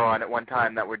week were on at one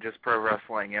time that were just pro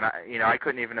wrestling, and I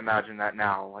couldn't even imagine that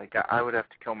now. Like, I would have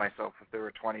to kill myself if there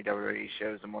were 20 WWE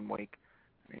shows in 1 week.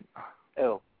 I mean,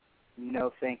 oh,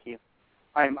 no, thank you.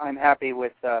 I'm happy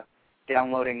with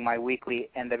downloading my weekly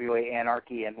NWA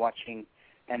Anarchy and watching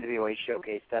NWA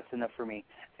Showcase. That's enough for me.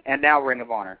 And now Ring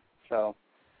of Honor. So,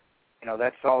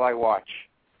 that's all I watch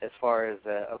as far as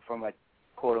from a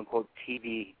quote-unquote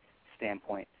TV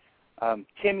standpoint.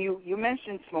 Tim, you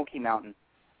mentioned Smoky Mountain.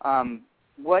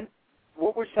 What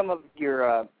were some of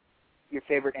your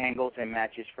favorite angles and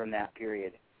matches from that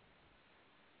period?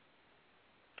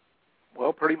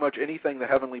 Well, pretty much anything the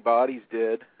Heavenly Bodies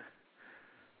did.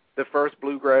 The first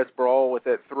Bluegrass Brawl with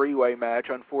that three-way match.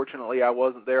 Unfortunately, I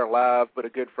wasn't there live, but a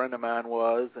good friend of mine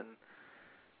was, and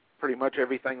pretty much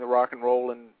everything the Rock and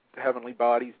Roll and Heavenly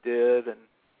Bodies did. And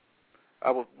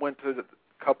I went to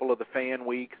a couple of the fan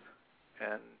weeks,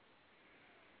 and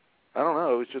I don't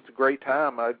know, it was just a great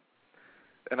time. I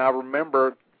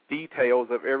remember details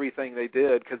of everything they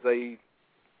did because they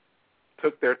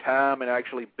took their time and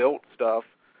actually built stuff.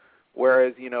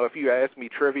 Whereas, if you ask me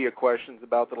trivia questions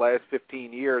about the last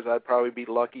 15 years, I'd probably be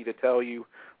lucky to tell you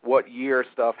what year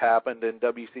stuff happened in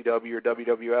WCW or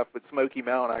WWF. But Smoky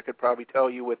Mountain, I could probably tell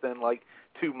you within like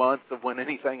 2 months of when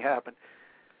anything happened.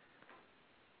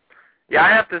 Yeah, I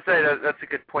have to say that's a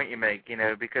good point you make,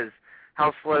 because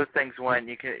how slow things went,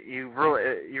 you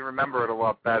remember it a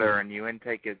lot better, and you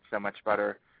intake it so much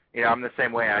better. I'm the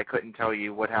same way. I couldn't tell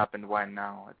you what happened when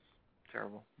now. It's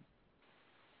terrible.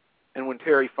 And when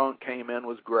Terry Funk came in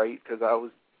was great, because I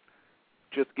was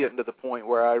just getting to the point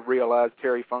where I realized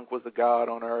Terry Funk was a god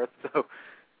on earth. So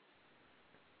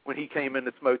when he came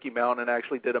into Smoky Mountain and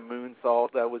actually did a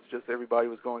moonsault, that was just, everybody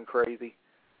was going crazy.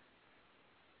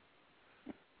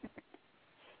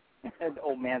 An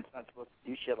old man's not supposed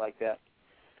to do shit like that.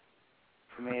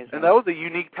 Amazing. And that was a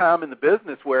unique time in the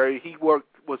business where he was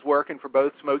working for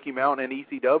both Smoky Mountain and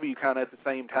ECW kind of at the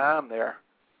same time there.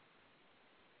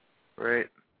 Right.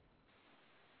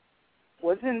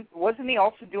 Wasn't he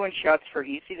also doing shots for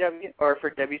ECW or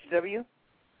for WCW,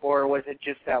 or was it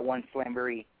just that one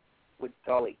Slamboree with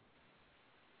Tully?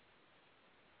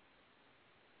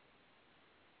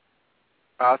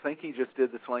 I think he just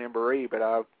did the Slamboree, but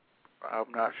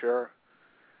I'm not sure.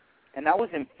 And that was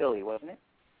in Philly, wasn't it?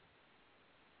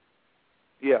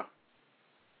 Yeah.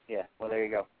 Yeah. Well, there you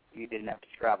go. You didn't have to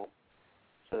travel,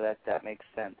 so that makes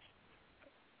sense.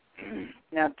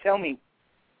 Now, tell me,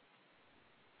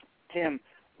 Tim,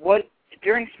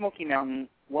 during Smoky Mountain,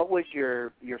 what was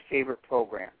your favorite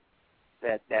program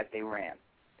that they ran?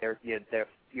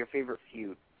 Your favorite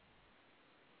feud?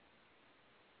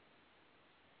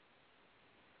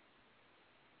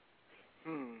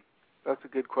 That's a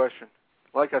good question.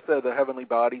 Like I said, the Heavenly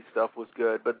Body stuff was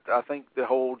good, but I think the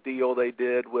whole deal they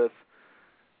did with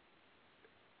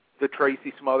the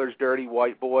Tracy Smothers Dirty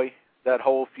White Boy, that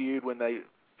whole feud when they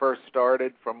first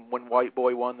started, from when White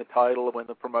Boy won the title, when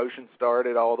the promotion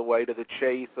started, all the way to the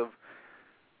chase of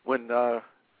when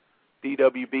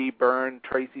DWB burned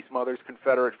Tracy Smothers'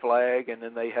 Confederate flag, and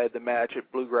then they had the match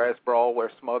at Bluegrass Brawl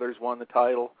where Smothers won the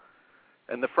title.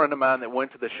 And the friend of mine that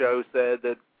went to the show said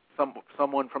that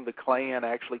someone from the Klan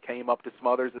actually came up to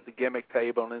Smothers at the gimmick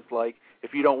table and is like,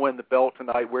 if you don't win the belt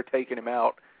tonight, we're taking him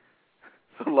out.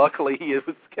 So luckily he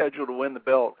was scheduled to win the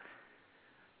belt.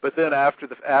 But then after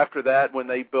that, when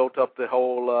they built up the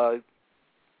whole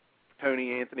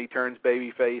Tony Anthony turns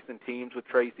babyface and teams with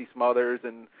Tracy Smothers,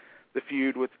 and the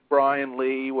feud with Brian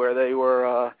Lee, where they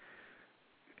were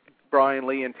Brian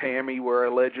Lee and Tammy were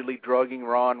allegedly drugging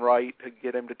Ron Wright to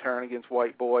get him to turn against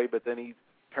White Boy, but then he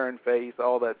turned face.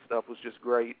 All that stuff was just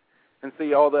great. And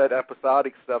see, all that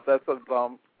episodic stuff, that's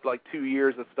like 2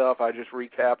 years of stuff I just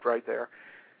recapped right there.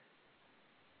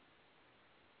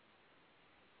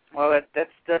 Well,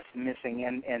 that's missing,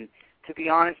 and to be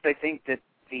honest, I think that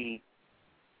the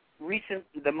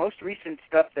most recent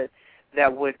stuff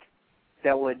that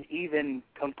would even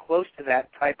come close to that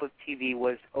type of TV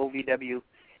was OVW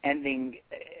ending,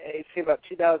 I'd say about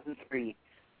 2003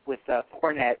 with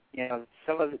Cornette. You know,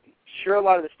 a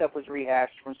lot of the stuff was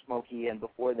rehashed from Smokey and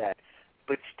before that,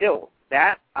 but still,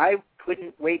 that I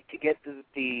couldn't wait to get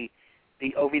the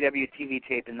OVW TV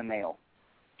tape in the mail,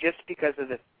 just because of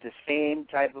the same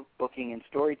type of booking and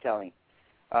storytelling.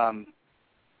 I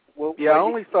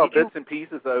only saw bits and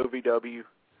pieces of OVW.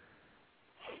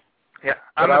 Yeah,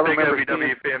 I'm a big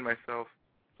OVW fan myself,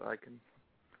 so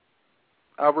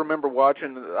I remember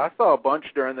watching. I saw a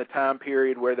bunch during the time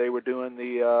period where they were doing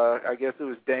the. I guess it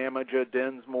was Damaja,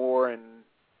 Dinsmore, and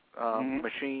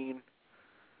Machine.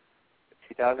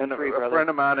 2003, and a friend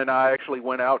of mine and I actually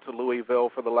went out to Louisville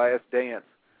for the Last Dance.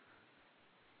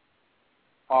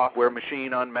 Awesome. Where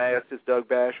Machine unmasked as Doug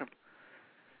Basham.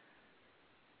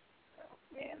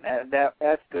 Man,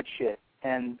 that's good shit.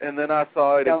 And then I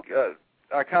saw it.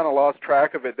 I kind of lost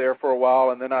track of it there for a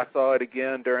while, and then I saw it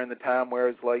again during the time where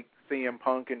it's like CM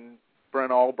Punk and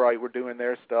Brent Albright were doing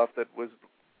their stuff. That was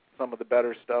some of the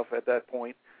better stuff at that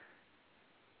point.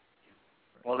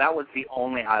 Well, that was the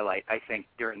only highlight, I think,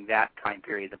 during that time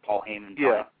period, the Paul Heyman time.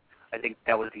 Yeah. I think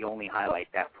that was the only highlight,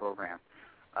 that program.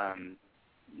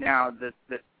 Now,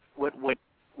 what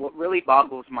really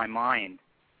boggles my mind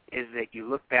is that you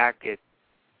look back at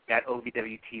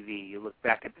OVW TV, you look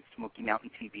back at the Smoky Mountain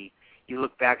TV, you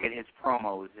look back at his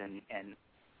promos and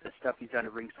the stuff he's done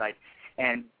at ringside,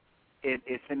 and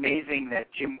it's amazing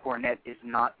that Jim Cornette is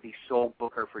not the sole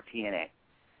booker for TNA.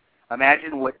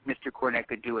 Imagine what Mr. Cornette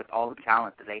could do with all the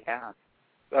talent that they have.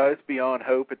 It's beyond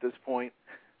hope at this point.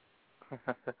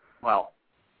 Well.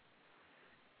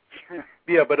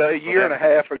 Yeah, but a year and a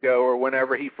half ago or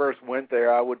whenever he first went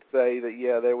there, I would say that,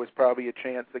 yeah, there was probably a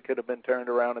chance that could have been turned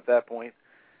around at that point.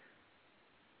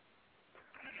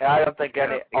 Yeah, I don't think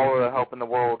all the help in the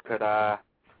world could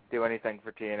do anything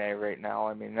for TNA right now.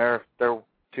 I mean, they're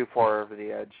too far over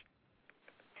the edge.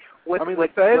 The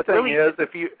sad thing is,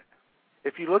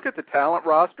 if you look at the talent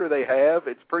roster they have,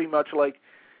 it's pretty much like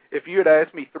if you had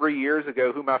asked me 3 years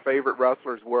ago who my favorite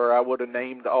wrestlers were, I would have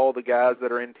named all the guys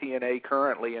that are in TNA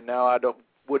currently, and now I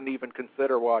wouldn't even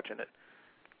consider watching it.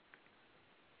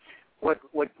 What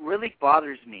really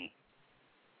bothers me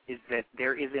is that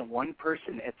there isn't one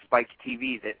person at Spike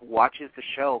TV that watches the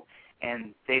show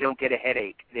and they don't get a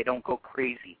headache. They don't go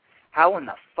crazy. How in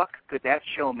the fuck could that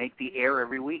show make the air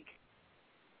every week?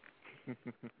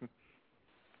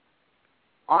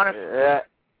 Honestly.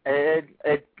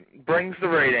 It brings the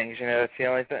ratings, you know, that's the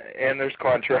only thing, and there's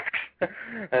contracts.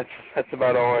 That's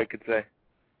about all I could say.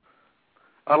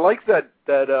 I like that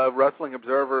Wrestling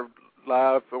Observer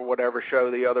Live or whatever show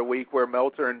the other week where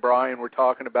Meltzer and Brian were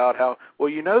talking about how, well,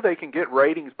 you know, they can get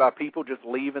ratings by people just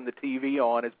leaving the TV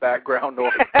on as background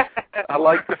noise. I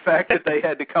like the fact that they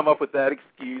had to come up with that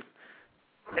excuse.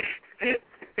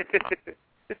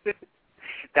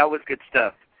 That was good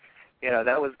stuff. You know,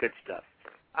 that was good stuff.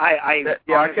 I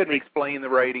couldn't explain the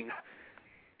ratings.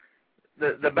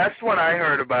 The best one I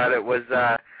heard about it was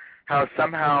how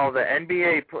somehow the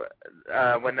NBA,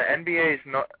 when the NBA is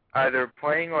either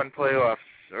playing on playoffs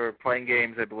or playing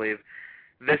games, I believe,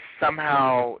 this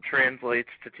somehow translates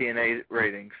to TNA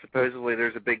ratings. Supposedly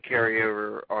there's a big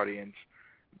carryover audience,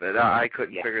 but I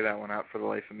couldn't figure that one out for the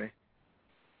life of me.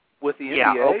 With the NBA?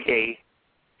 Yeah, okay.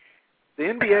 The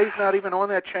NBA's not even on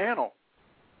that channel.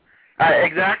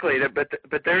 Exactly, but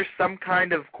there's some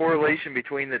kind of correlation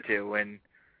between the two, and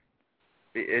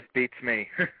it beats me.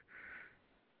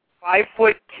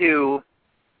 5'2",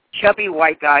 chubby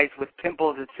white guys with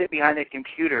pimples that sit behind a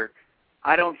computer.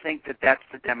 I don't think that that's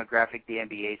the demographic the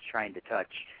NBA is trying to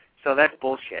touch. So that's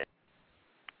bullshit.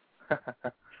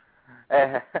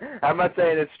 I'm not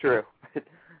saying it's true.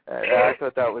 I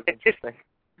thought that was interesting.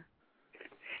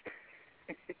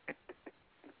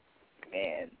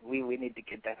 Man, we need to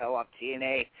get the hell off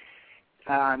TNA.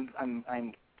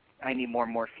 I need more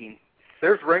morphine.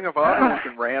 There's Ring of Honor we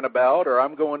can rant about, or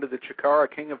I'm going to the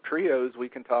Chikara King of Trios we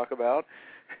can talk about.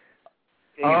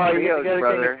 King of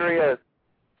Trios.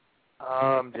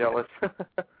 I'm jealous.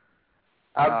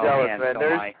 I'm jealous,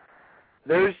 man.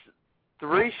 There's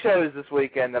 3 shows this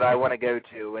weekend that I want to go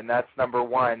to, and that's number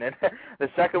 1. And the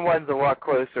second one's a lot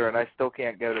closer, and I still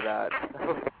can't go to that.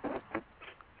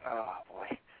 Oh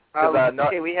boy.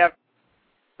 Okay, we have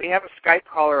a Skype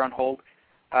caller on hold.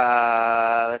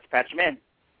 Let's patch him in.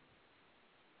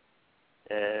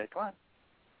 Come on.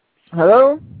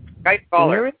 Hello? Skype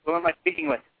caller. Who am I speaking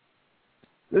with?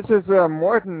 This is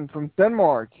Morton from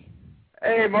Denmark.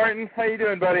 Hey, Martin. How you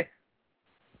doing, buddy?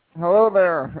 Hello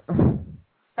there.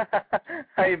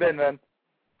 How you been, man?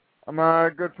 I'm a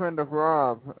good friend of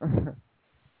Rob.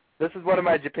 This is one of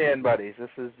my Japan buddies. This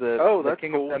is the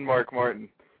King of Denmark, Martin.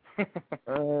 I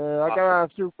got a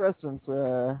few questions.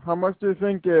 How much do you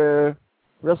think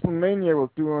WrestleMania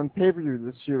will do on pay-per-view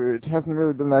this year? It hasn't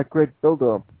really been that great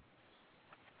build-up.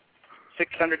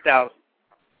 600,000.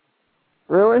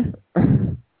 Really?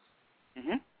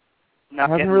 Not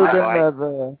hasn't getting really my been eye.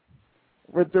 that.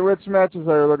 Which matches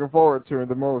are you looking forward to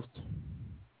the most?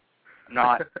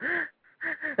 Not.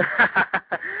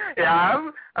 Yeah,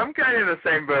 I'm kind of in the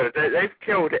same boat. They've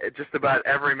killed just about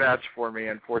every match for me,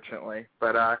 unfortunately.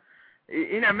 But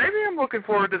maybe I'm looking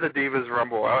forward to the Divas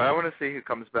Rumble. I want to see who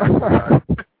comes back.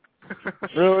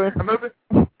 Really?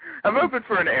 I'm open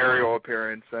for an aerial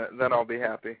appearance. Then I'll be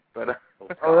happy. But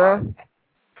that's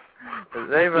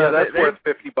worth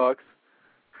 $50.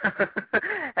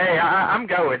 Hey, I'm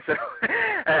going. So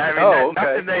I mean,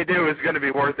 nothing they do is going to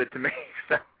be worth it to me.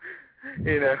 So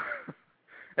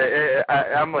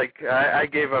I'm like, I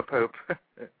gave up hope.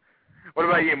 What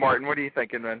about you, Martin? What are you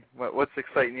thinking, man? What's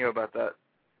exciting you about that?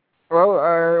 Well,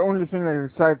 only thing that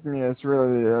excites me is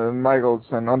really Michaels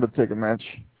and Undertaker match.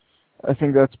 I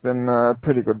think that's been a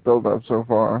pretty good build-up so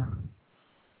far.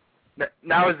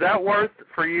 Now, is that worth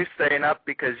for you staying up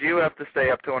because you have to stay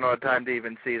up to an odd time to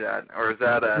even see that, or is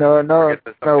that a no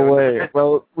way?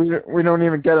 Well, we don't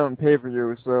even get it on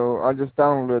pay-per-view, so I just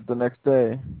download it the next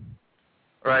day.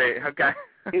 Right. Okay.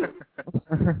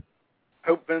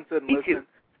 Hope Vince didn't listen.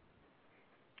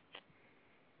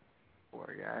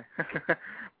 Poor guy.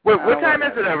 What time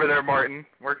is it over there, Martin?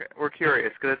 We're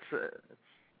curious because it's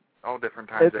all different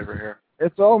times over here.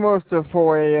 It's almost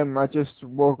 4 a.m. I just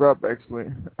woke up actually.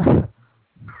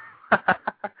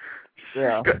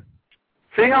 Yeah. Good.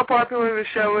 See how popular the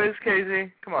show is,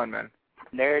 KZ? Come on, man.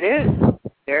 There it is.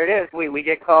 There it is. We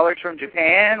get callers from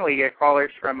Japan. We get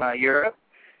callers from Europe.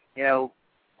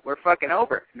 We're fucking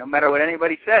over. No matter what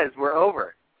anybody says, we're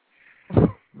over.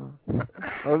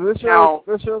 Well, this show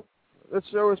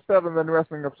is better than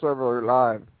Wrestling Observer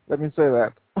Live. Let me say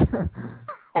that.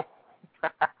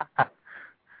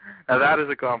 Now that is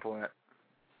a compliment.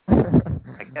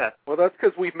 I guess. Well, that's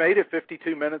because we've made it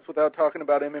 52 minutes without talking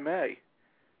about MMA.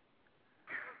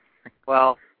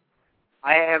 Well,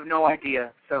 I have no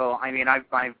idea. So, I mean, I've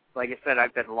like I said,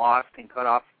 I've been lost and cut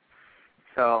off.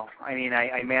 So, I mean,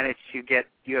 I managed to get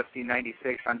UFC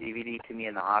 96 on DVD to me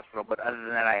in the hospital, but other than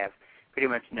that, I have pretty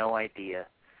much no idea.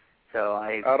 So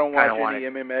I don't watch any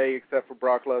MMA except for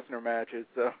Brock Lesnar matches.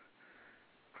 So.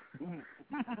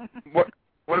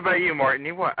 What about you, Martin?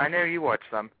 I know you watch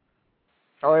some.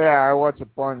 Oh yeah, I watch a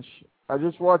bunch. I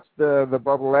just watched the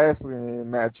Bubba Lashley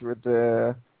match with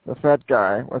the fat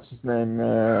guy. What's his name?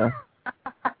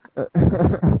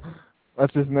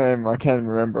 What's his name? I can't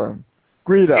remember him.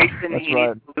 Guida. Jason, that's he right.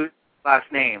 needs to lose his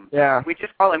last name. Yeah. We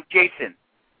just call him Jason.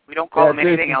 We don't call him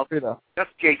anything Jason else. Guida. Just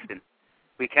Jason.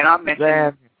 We cannot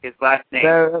mention his last name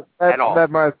at all.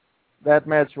 That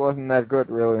match wasn't that good,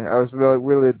 really. I was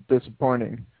really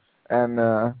disappointing. And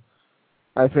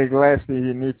I think Lashley,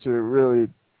 he needs to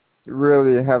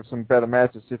really have some better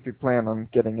matches if you plan on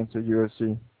getting into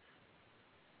UFC.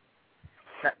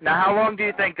 Now, how long do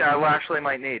you think Lashley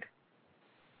might need?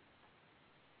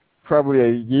 Probably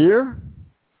a year,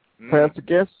 if I have to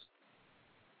guess.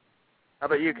 How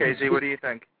about you, KZ? What do you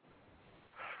think?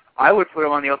 I would put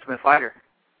him on the Ultimate Fighter.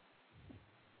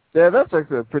 Yeah, that's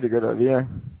actually a pretty good idea.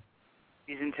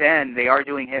 Season 10, they are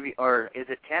doing heavy, or is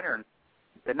it 10 or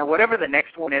no? Whatever the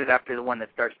next one is after the one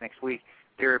that starts next week,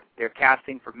 they're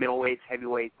casting for middleweights,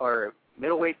 heavyweights, or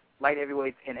middleweight, light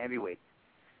heavyweights, and heavyweights.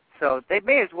 So they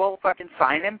may as well fucking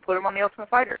sign him, put him on the Ultimate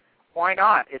Fighter. Why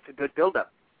not? It's a good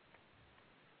build-up.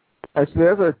 Actually,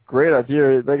 that's a great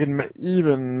idea. They can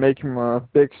even make him a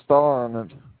big star on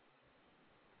it.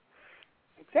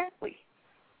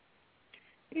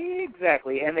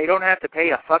 Exactly, and they don't have to pay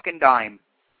a fucking dime.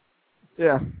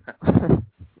 Yeah.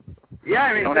 Yeah,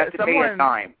 I mean, they don't have to pay a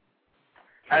dime.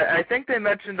 I think they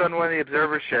mentioned on one of the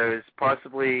Observer shows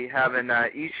possibly having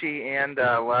Ishii and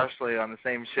Lashley on the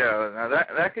same show. Now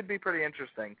that could be pretty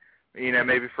interesting.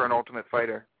 Maybe for an Ultimate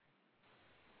Fighter.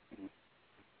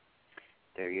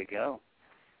 There you go.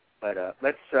 But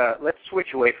let's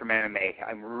switch away from MMA.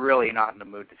 I'm really not in the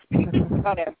mood to speak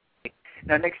about MMA.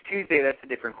 Now next Tuesday, that's a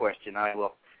different question. I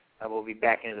will be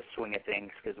back into the swing of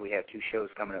things because we have 2 shows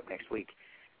coming up next week,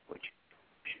 which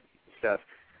stuff.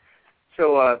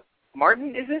 So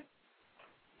Martin, is it?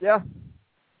 Yeah.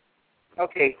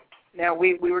 Okay. Now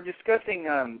we were discussing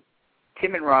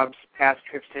Tim and Rob's past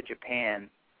trips to Japan.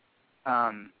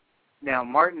 Now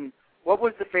Martin, what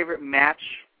was the favorite match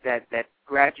that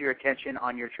grabbed your attention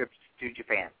on your trips to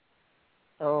Japan?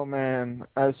 Oh man,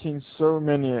 I've seen so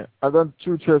many. I've done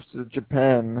 2 trips to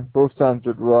Japan, both times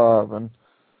with Rob, and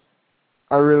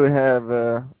I really have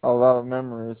a lot of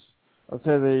memories. I'll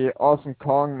say the Awesome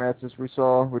Kong matches we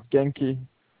saw with Genki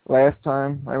last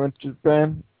time I went to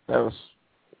Japan. That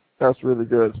was really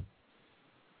good.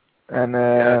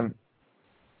 And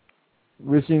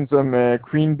we've seen some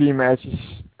Queen Bee matches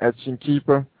at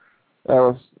Shinkiba. That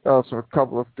was also a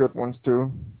couple of good ones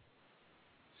too.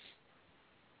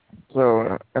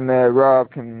 So, and Rob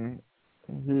can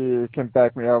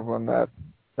back me up on that.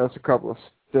 There's a couple of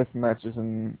stiff matches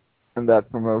in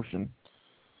that promotion.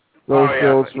 Those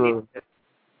girls were.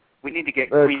 We need to get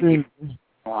Queen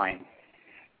line.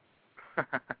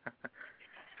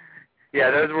 Yeah,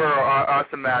 those were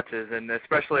awesome matches, and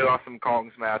especially Awesome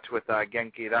Kong's match with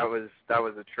Genki. That was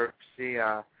a trip. She,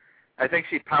 I think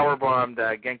she powerbombed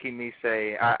Genki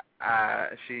Misei.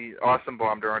 She awesome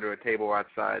bombed her onto a table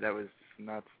outside. That was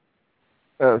nuts.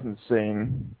 That was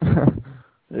insane.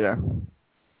 Yeah.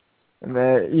 And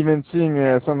even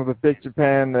seeing some of the Big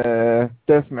Japan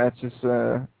death matches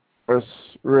was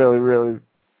really, really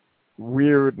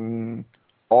weird and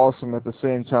awesome at the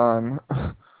same time.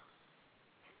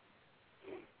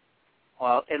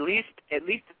 Well, at least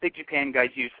the Big Japan guys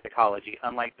use psychology,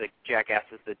 unlike the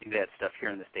jackasses that do that stuff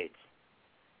here in the States.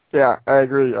 Yeah, I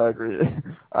agree.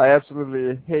 I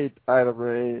absolutely hate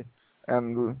IWA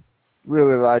and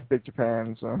really like Big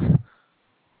Japan, so.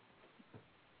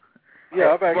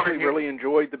 Yeah, I've actually really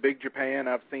enjoyed the Big Japan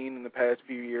I've seen in the past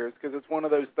few years, because it's one of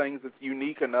those things that's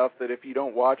unique enough that if you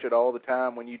don't watch it all the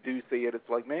time, when you do see it, it's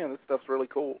like, man, this stuff's really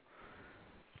cool.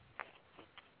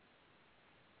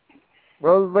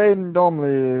 Well, they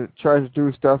normally try to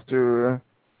do stuff what's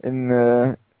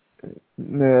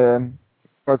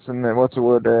the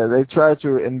word? They try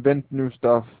to invent new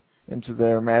stuff into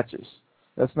their matches.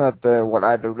 That's not what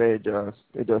IWA does.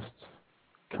 They just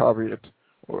copy it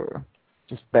or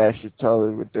just bash each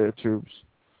other with their tubes.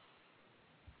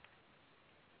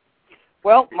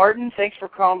 Well, Martin, thanks for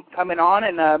coming on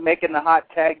and making the hot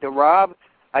tag to Rob.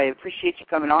 I appreciate you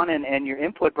coming on and your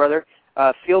input, brother.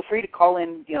 Feel free to call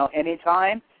in,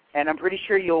 anytime, and I'm pretty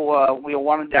sure you'll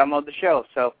want to download the show.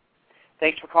 So,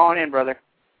 thanks for calling in, brother.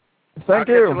 Thank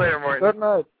you. you. Catch you later, Martin. Good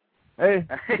night. Hey,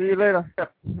 see you later.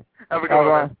 Have a good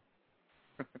one.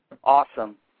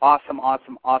 Awesome. All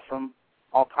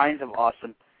kinds of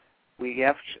awesome. We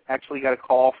have actually got a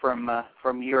call from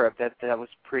Europe. That was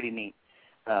pretty neat.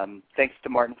 Thanks to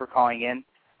Martin for calling in.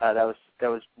 That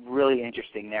was really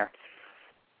interesting there.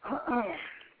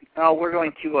 Now we're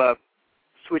going to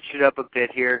switch it up a bit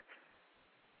here.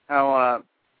 Now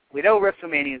we know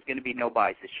WrestleMania is going to be no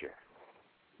buys this year.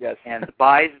 Yes. And the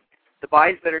buys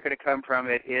that are going to come from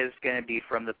it is going to be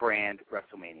from the brand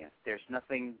WrestleMania. There's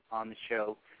nothing on the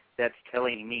show that's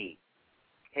telling me,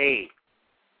 hey,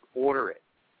 order it.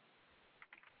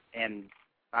 And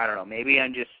I don't know, maybe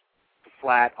I'm just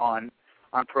flat on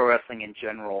pro wrestling in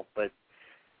general, but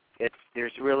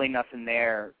there's really nothing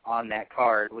there on that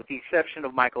card, with the exception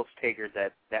of Michael's Taker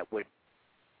that would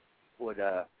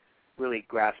really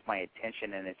grasp my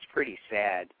attention, and it's pretty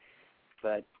sad.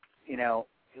 But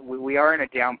we are in a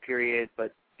down period,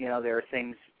 but there are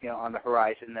things on the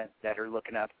horizon that are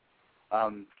looking up.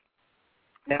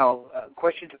 Now,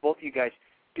 question to both of you guys: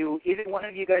 do either one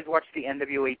of you guys watch the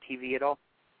NWA TV at all?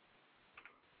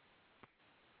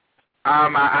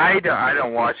 I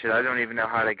don't watch it. I don't even know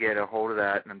how to get a hold of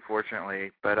that,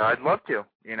 unfortunately. But I'd love to.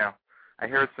 I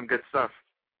hear it's some good stuff.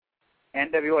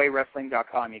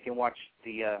 NWAWrestling.com. You can watch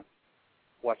it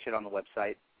on the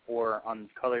website or on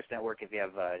Colors Network if you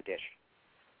have Dish.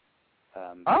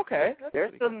 Okay.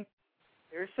 There's some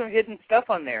hidden stuff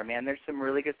on there, man. There's some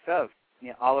really good stuff.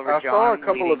 Oliver I John. saw a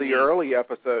couple of the early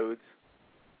episodes,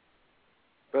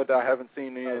 but I haven't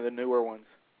seen any of the newer ones.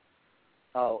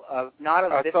 Not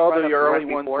of I this saw run, the early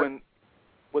ones before. when.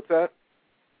 What's that?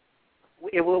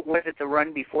 Was it the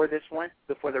run before this one,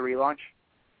 before the relaunch?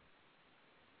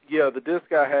 Yeah, the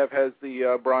disc I have has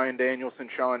the Bryan Danielson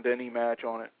Sean Denny match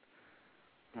on it.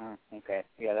 Okay,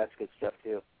 yeah, that's good stuff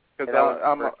too. Because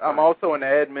I'm also an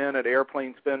admin at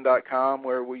airplanespin.com,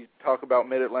 where we talk about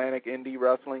Mid-Atlantic indie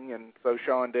wrestling, and so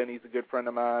Sean Denny's a good friend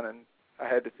of mine, and I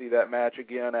had to see that match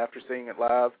again after seeing it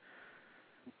live.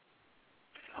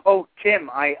 Oh, Tim,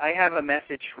 I have a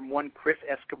message from one Chris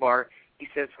Escobar. He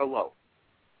says hello.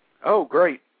 Oh,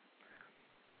 great.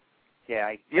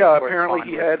 Yeah. Apparently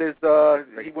he had his.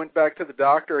 He went back to the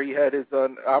doctor. He had his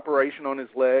operation on his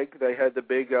leg. They had the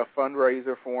big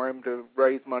fundraiser for him to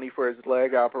raise money for his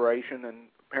leg operation, and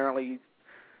apparently he's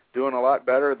doing a lot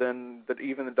better than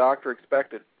even the doctor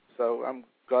expected. So I'm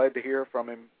glad to hear from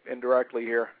him indirectly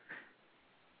here.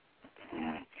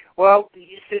 Well,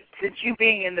 since you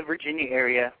being in the Virginia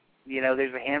area,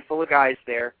 there's a handful of guys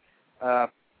there.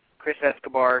 Chris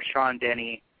Escobar, Sean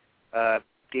Denny,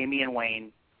 Damian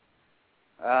Wayne.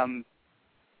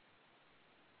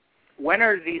 When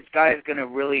are these guys going to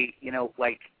really,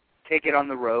 take it on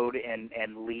the road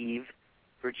and leave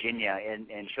Virginia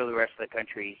and show the rest of the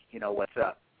country, what's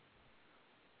up?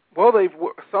 Well,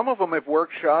 some of them have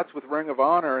worked shots with Ring of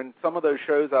Honor, and some of those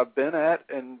shows I've been at,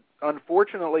 and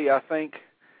unfortunately, I think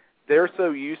they're so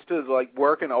used to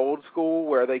working old school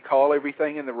where they call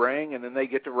everything in the ring, and then they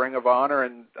get to Ring of Honor,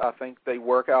 and I think they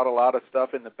work out a lot of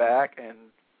stuff in the back, and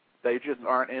they just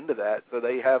aren't into that, so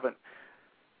they haven't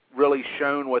really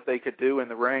shown what they could do in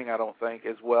the ring, I don't think,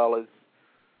 as well as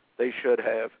they should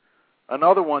have.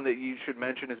 Another one that you should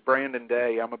mention is Brandon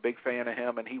Day. I'm a big fan of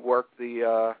him, and he worked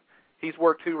he's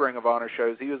worked 2 Ring of Honor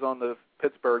shows. He was on the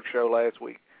Pittsburgh show last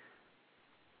week.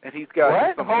 And he's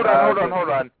got What? Hold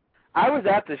on. I was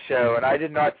at the show, and I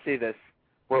did not see this.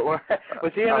 Was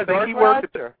he in a dark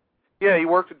match? Yeah, he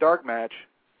worked a dark match.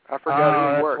 I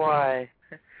forgot who he worked. That's why.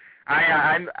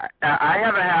 I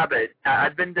have a habit.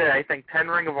 I've been to, I think, 10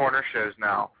 Ring of Honor shows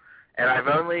now, and I've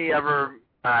only ever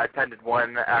attended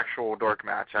one actual dork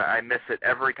match. I miss it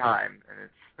every time, and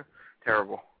it's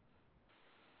terrible.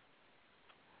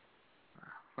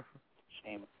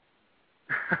 Shame.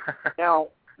 Now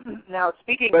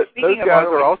speaking those of guys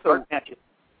other are also dark matches.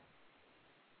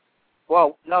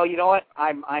 Well, no, you know what?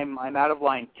 I'm out of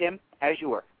line. Tim, as you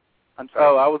were. I'm sorry.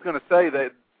 Oh, I was going to say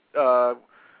that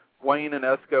Wayne and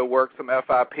Esco worked some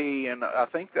FIP, and I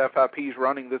think the FIP is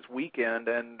running this weekend,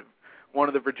 and one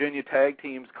of the Virginia tag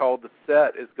teams called The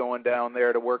Set is going down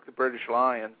there to work the British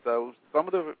Lions. So some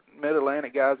of the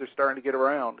Mid-Atlantic guys are starting to get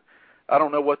around. I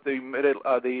don't know what the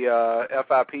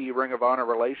FIP Ring of Honor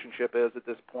relationship is at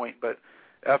this point, but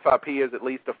FIP is at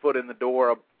least a foot in the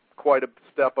door, quite a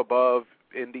step above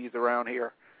indies around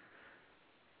here.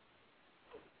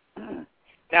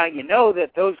 Now you know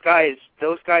that those guys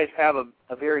have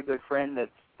a very good friend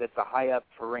that's a high up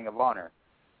for Ring of Honor,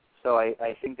 so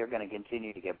I think they're going to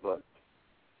continue to get booked.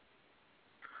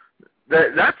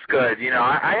 That's good.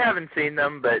 I haven't seen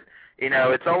them, but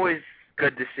it's always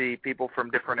good to see people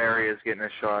from different areas getting a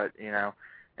shot.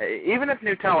 Even if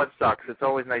new talent sucks, it's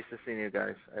always nice to see new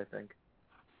guys, I think.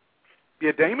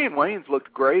 Yeah, Damian Wayne's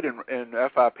looked great in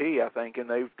FIP, I think, and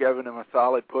they've given him a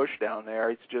solid push down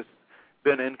there. It's just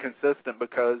been inconsistent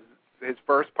because his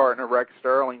first partner, Rex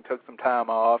Sterling, took some time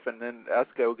off, and then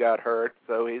Esco got hurt,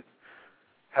 so he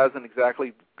hasn't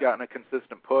exactly gotten a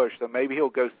consistent push. So maybe he'll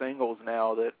go singles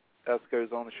now that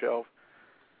Esco's on the shelf.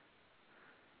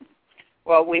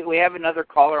 Well, we have another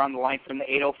caller on the line from the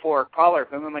 804. Caller,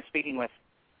 whom am I speaking with?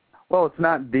 Well, it's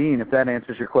not Dean, if that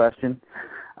answers your question.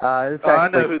 I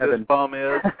know who this bum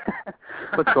is.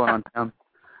 What's going on, Tom?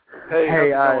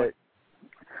 Hey,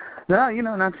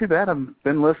 no, not too bad. I've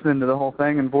been listening to the whole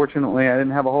thing. Unfortunately, I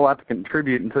didn't have a whole lot to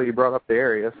contribute until you brought up the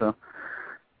area, so.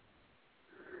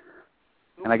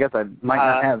 And I guess I might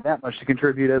not have that much to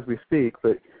contribute as we speak,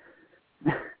 but.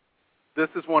 This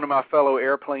is one of my fellow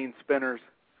airplane spinners.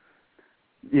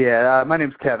 Yeah, my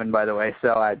name's Kevin, by the way,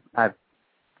 so I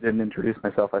didn't introduce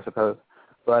myself, I suppose.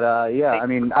 But, yeah, I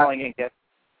mean.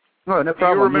 Oh, no problem. Do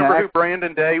you remember who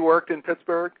Brandon Day worked in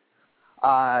Pittsburgh?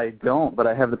 I don't, but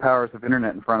I have the powers of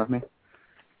internet in front of me.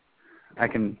 I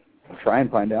can try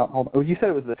and find out. Hold on. Oh, you said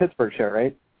it was the Pittsburgh show,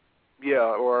 right? Yeah,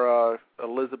 or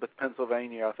Elizabeth,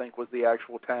 Pennsylvania, I think was the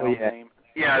actual town name.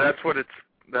 Yeah, that's what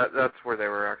that's where they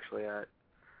were actually at.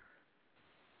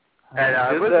 And,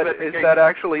 is that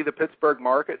actually the Pittsburgh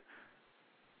market?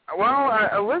 Well,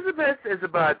 Elizabeth is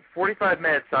about 45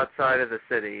 minutes outside of the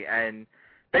city, and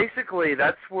basically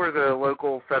that's where the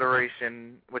local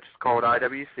federation, which is called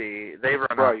IWC, they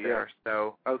run out there.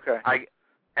 So okay.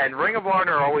 And Ring of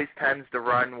Honor always tends to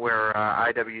run where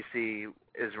IWC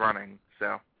is running.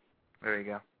 So there you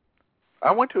go.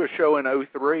 I went to a show in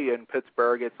 2003 in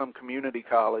Pittsburgh at some community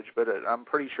college, but I'm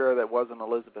pretty sure that wasn't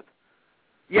Elizabeth.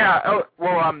 Yeah,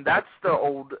 that's the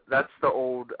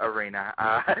old arena.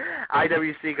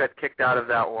 IWC got kicked out of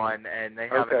that one, and they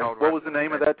haven't held. What was the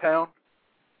name of that town?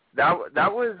 That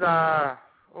was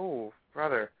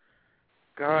brother,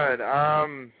 God,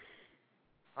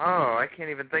 I can't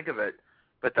even think of it.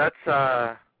 But that's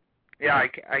I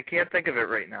can't think of it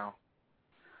right now.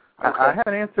 Okay. I have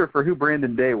an answer for who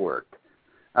Brandon Day worked.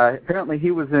 Apparently,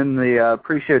 he was in the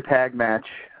pre-show tag match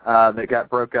that got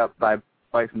broke up by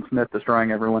Bison Smith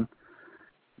destroying everyone.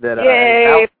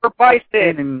 Yay for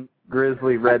Bison!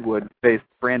 Grizzly Redwood faced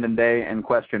Brandon Day and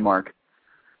question mark.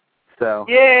 So.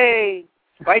 Yay!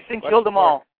 Bison killed them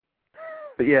all.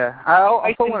 But yeah, I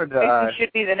also wanted to. Bison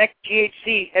should be the next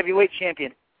GHC heavyweight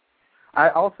champion. I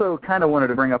also kind of wanted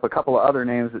to bring up a couple of other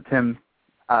names that Tim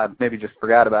maybe just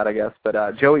forgot about, I guess.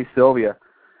 But Joey Sylvia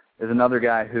is another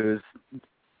guy who's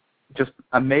just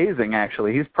amazing,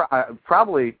 actually. He's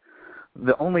probably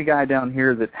the only guy down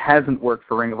here that hasn't worked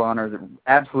for Ring of Honor that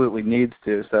absolutely needs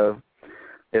to. So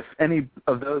if any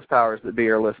of those powers that be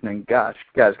are listening, gosh,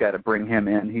 you guys got to bring him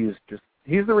in. He's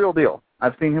the real deal.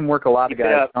 I've seen him work a lot of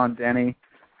guys, Sean Denny,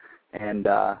 and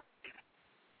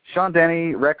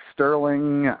Rex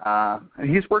Sterling. And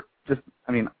he's worked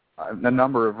a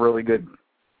number of really good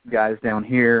guys down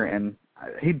here, and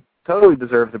he totally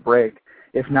deserves a break,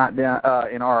 if not down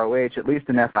in ROH, at least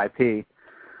in FIP,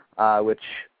 which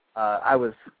I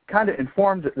was kind of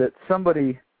informed that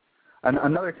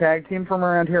another tag team from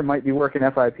around here might be working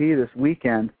FIP this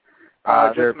weekend.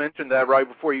 I just mentioned that right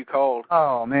before you called.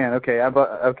 Oh, man, okay.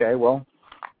 Okay, well,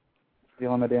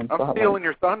 stealing my damn spotlight. I'm stealing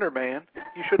your thunder, man.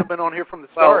 You should have been on here from the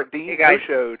start. Well, Dean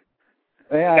showed.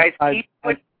 Yeah, guys,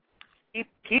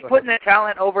 keep putting the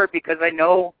talent over, because I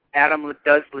know Adam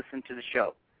does listen to the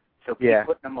show. So keep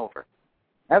putting them over.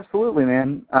 Absolutely,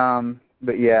 man.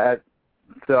 But yeah,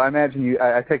 so I imagine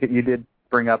I take it you did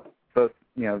bring up both,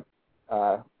 what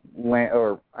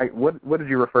did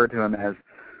you refer to him as?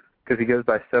 Because he goes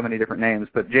by so many different names,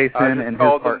 but Jason and his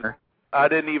partner. I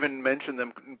didn't even mention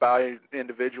them by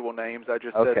individual names. I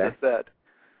just said the set.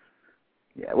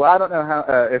 Yeah, well, I don't know how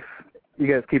if you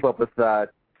guys keep up with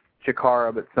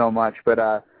Chikara, but so much.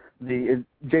 But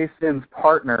Jason's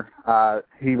partner,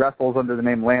 he wrestles under the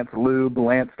name Lance Lube,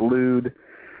 Lance Lude,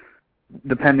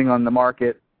 depending on the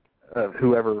market of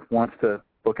whoever wants to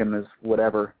book him as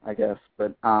whatever, I guess.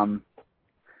 But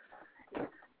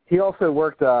he also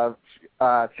worked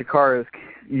Chikara's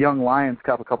Young Lions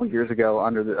Cup a couple of years ago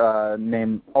under the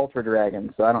name Ultra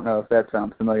Dragon. So I don't know if that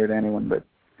sounds familiar to anyone, but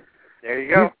there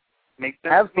you go. Makes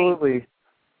sense. Absolutely.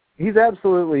 He's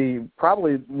absolutely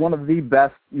probably one of the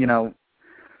best,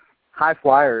 high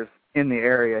flyers in the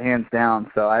area, hands down.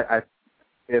 So I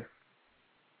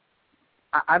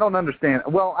don't understand.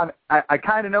 Well, I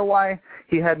kind of know why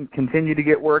he hadn't continued to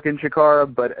get work in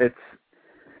Chikara, but it's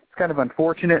kind of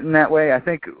unfortunate in that way. I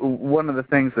think one of the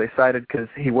things they cited, because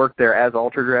he worked there as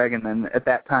Ultra Dragon, and at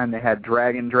that time they had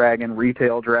Dragon,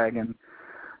 Retail Dragon.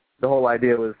 The whole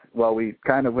idea was, well, we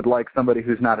kind of would like somebody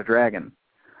who's not a dragon.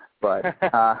 But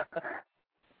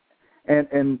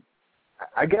and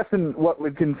I guess in what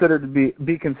would consider to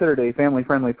be considered a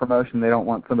family-friendly promotion, they don't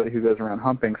want somebody who goes around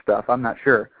humping stuff. I'm not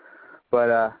sure,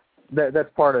 but that's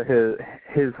part of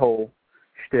his whole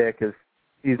shtick. Is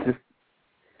he's just,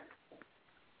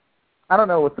 I don't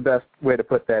know what the best way to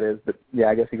put that is, but yeah,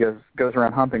 I guess he goes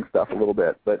around humping stuff a little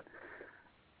bit. But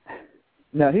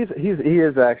no, he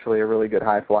is actually a really good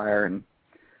high flyer, and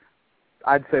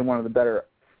I'd say one of the better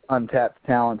untapped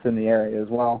talents in the area as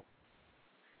well.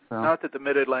 So. Not that the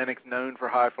Mid-Atlantic's known for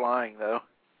high flying, though.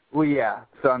 Well, yeah.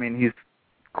 So, he's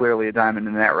clearly a diamond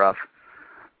in that rough.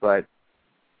 But,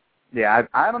 yeah,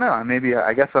 I don't know. Maybe,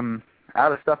 I guess I'm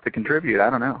out of stuff to contribute. I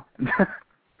don't know.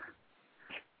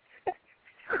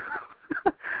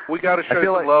 We got to show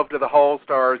some love to the Hall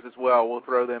Stars as well. We'll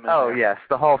throw them in there. Oh, yes,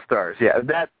 the Hall Stars. Yeah,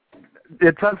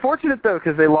 it's unfortunate, though,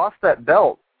 because they lost that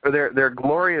belt, or their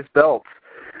glorious belts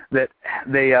that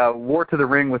they wore to the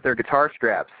ring with their guitar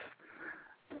straps.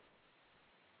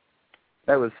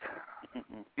 That was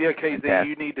KZ, fantastic.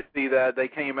 You need to see that. They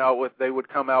would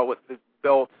come out with the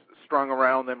belts strung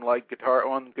around them like guitar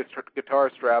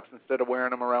straps instead of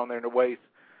wearing them around their waist.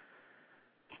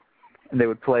 And they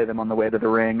would play them on the way to the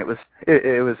ring.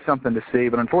 It was something to see,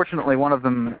 but unfortunately one of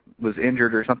them was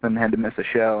injured or something, had to miss a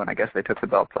show, and I guess they took the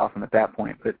belts off them at that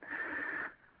point. But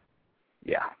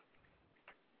yeah.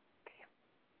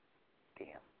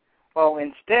 Well,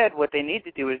 instead, what they need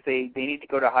to do is they need to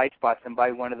go to High Spots and buy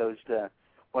one of those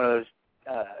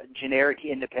generic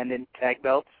independent tag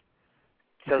belts,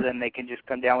 so then they can just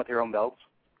come down with their own belts.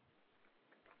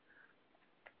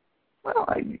 Well,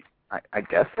 I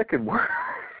guess that could work.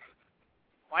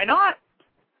 Why not?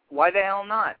 Why the hell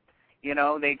not?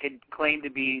 They could claim to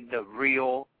be the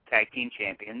real tag team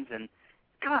champions, and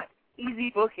God, easy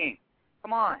booking.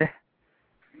 Come on.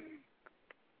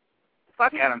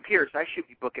 Fuck Adam Pearce. I should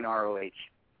be booking ROH.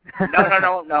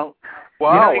 No.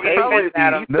 Wow, hey,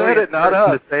 Adam. You said it, not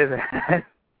us. To say that.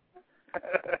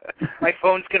 My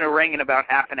phone's going to ring in about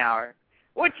half an hour.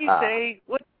 What'd you say?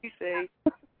 What'd you say?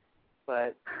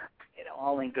 But,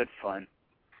 all in good fun.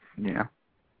 Yeah.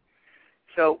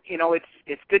 So,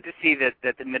 it's good to see that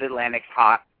the Mid-Atlantic's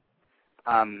hot.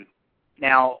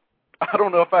 Now, I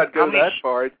don't know if I'd go that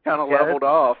far. It's kind of leveled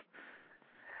off.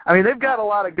 They've got a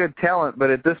lot of good talent, but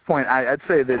at this point, I'd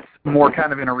say that it's more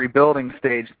kind of in a rebuilding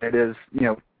stage that is,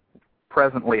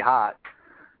 presently hot.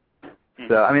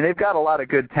 So, I mean, they've got a lot of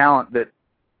good talent that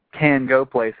can go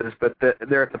places, but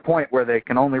they're at the point where they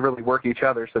can only really work each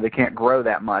other, so they can't grow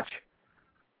that much.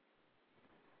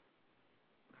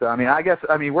 So, I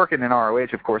mean, working in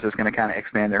ROH, of course, is going to kind of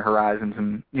expand their horizons,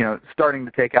 and starting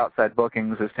to take outside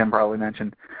bookings, as Tim probably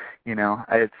mentioned.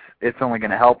 It's only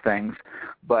going to help things,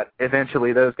 but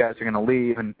eventually those guys are going to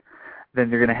leave, and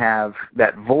then you're going to have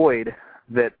that void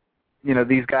that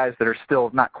these guys that are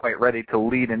still not quite ready to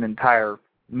lead an entire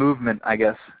movement, I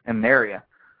guess, in an area.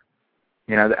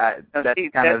 That's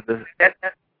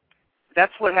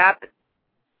what happened.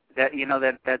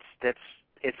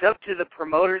 It's up to the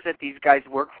promoters that these guys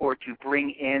work for to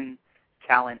bring in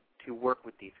talent to work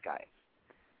with these guys.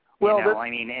 Well,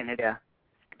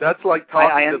 that's like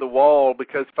talking to the wall,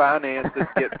 because finances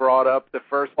get brought up the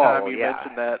first time you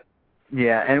mention that.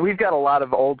 Yeah, and we've got a lot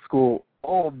of old school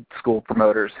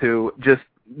promoters who just,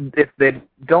 if they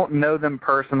don't know them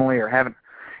personally or haven't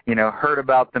heard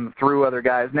about them through other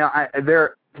guys. Now,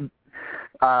 they're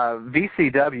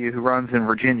VCW, who runs in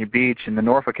Virginia Beach in the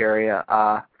Norfolk area.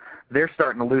 They're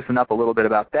starting to loosen up a little bit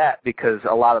about that, because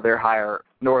a lot of their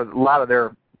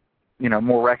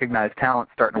more recognized talent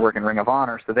starting to work in Ring of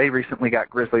Honor. So they recently got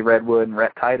Grizzly Redwood and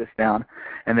Rhett Titus down,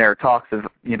 and there are talks of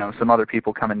some other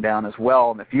people coming down as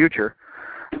well in the future.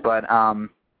 But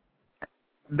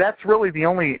that's really the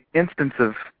only instance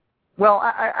of. Well,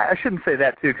 I shouldn't say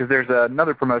that too, because there's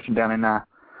another promotion down in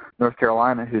North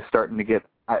Carolina who's starting to get.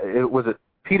 Was it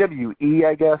PWE,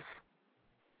 I guess,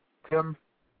 Tim?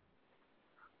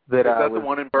 Is that the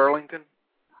one in Burlington?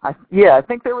 I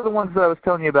think they were the ones that I was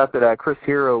telling you about that Chris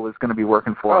Hero was going to be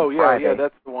working for. Oh, on Friday. Yeah,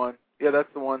 that's the one. Yeah,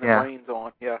 that's the one that Wayne's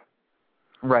on. Yeah.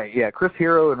 Right. Yeah, Chris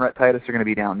Hero and Rhett Titus are going to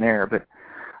be down there, but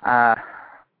I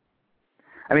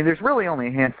mean, there's really only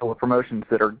a handful of promotions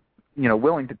that are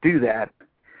willing to do that.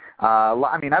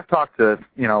 I mean, I've talked to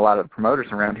a lot of promoters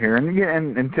around here,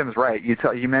 and Tim's right.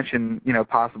 You mentioned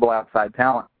possible outside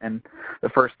talent, and the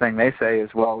first thing they say is,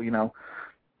 well,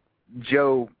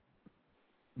 Joe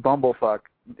Bumblefuck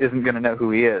isn't going to know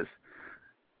who he is,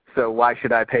 so why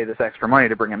should I pay this extra money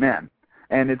to bring him in?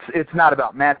 And it's not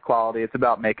about match quality; it's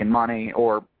about making money,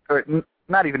 or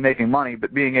not even making money,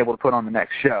 but being able to put on the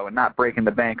next show and not breaking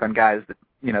the bank on guys that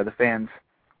the fans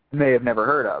may have never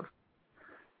heard of.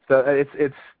 So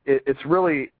it's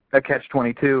really a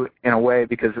catch-22 in a way,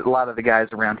 because a lot of the guys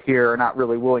around here are not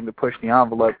really willing to push the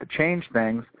envelope to change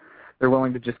things. They're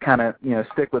willing to just kind of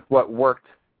stick with what worked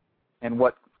and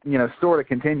what sort of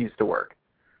continues to work.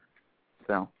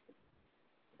 So,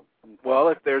 well,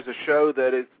 if there's a show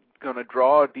that is going to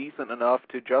draw decent enough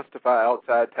to justify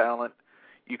outside talent,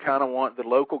 you kind of want the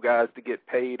local guys to get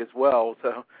paid as well.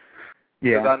 So,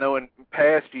 because I know in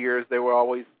past years there were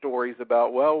always stories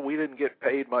about, well, we didn't get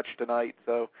paid much tonight,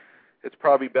 so it's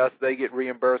probably best they get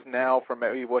reimbursed now for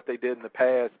maybe what they did in the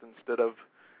past instead of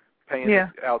paying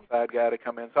the outside guy to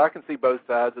come in. So I can see both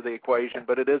sides of the equation,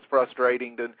 but it is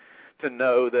frustrating to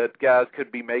know that guys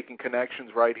could be making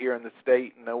connections right here in the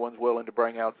state and no one's willing to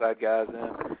bring outside guys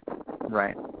in.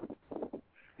 Right.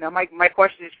 Now, my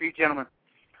question is for you gentlemen.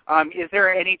 Is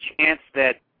there any chance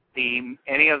that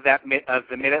any of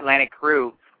the Mid-Atlantic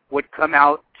crew would come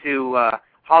out to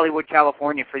Hollywood,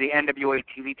 California for the NWA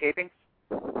TV tapings?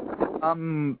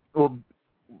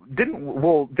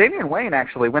 Damian Wayne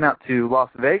actually went out to Las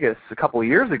Vegas a couple of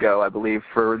years ago, I believe,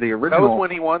 for the original. That was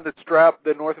when he won the strap,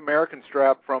 the North American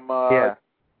strap from the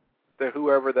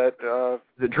whoever that the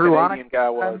Drew Canadian Onyx guy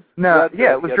was. No,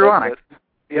 it was Drew Onyx.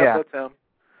 Yeah, that's him.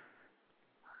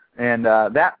 And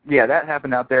that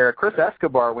happened out there. Chris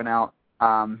Escobar went out.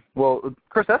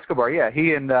 Chris Escobar,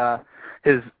 he and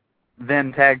his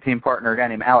then tag team partner, a guy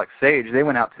named Alex Sage, they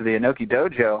went out to the Inoki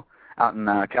Dojo out in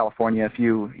California a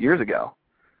few years ago.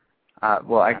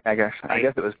 I guess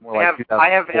it was more like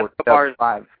 2004,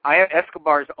 2005. I have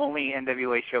Escobar's only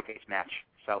NWA Showcase match.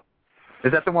 So,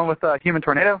 is that the one with Human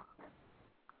Tornado,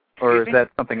 or is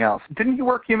that something else? Didn't he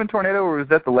work Human Tornado, or was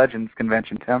that the Legends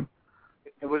convention, Tim?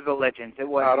 It was the Legends. It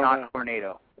was not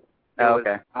Tornado.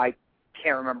 Okay. I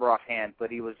can't remember offhand, but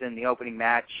he was in the opening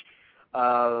match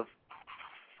of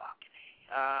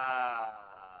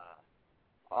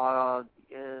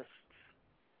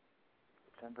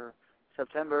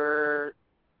September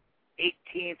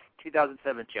 18th,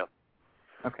 2007 show.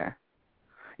 Okay.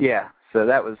 Yeah. So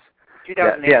that was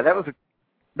 2008.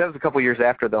 that was a couple years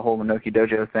after the whole Inoki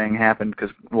Dojo thing happened,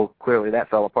 because clearly that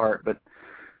fell apart, but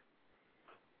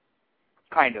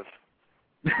kind of.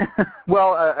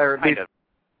 or at kind least, of.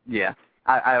 Yeah.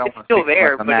 I don't. It's still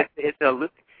there, but it's a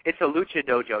lucha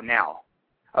dojo now.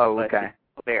 Oh, okay. It's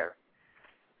still there.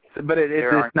 So, but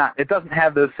it's not. It doesn't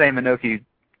have those same Inoki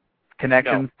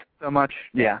connections so much.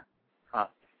 Yeah.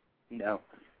 No.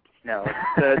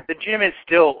 The gym is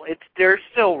still they're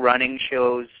still running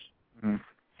shows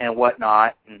and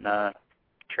whatnot and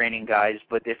training guys,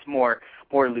 but it's more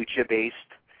lucha based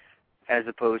as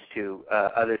opposed to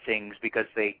other things because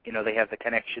they have the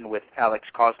connection with Alex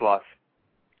Kozlov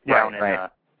down in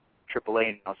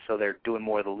AAA now, so they're doing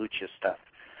more of the lucha stuff.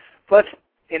 But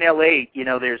in LA,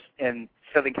 there's in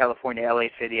Southern California, LA,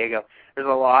 San Diego, there's a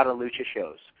lot of lucha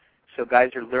shows. So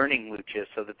guys are learning lucha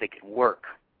so that they can work.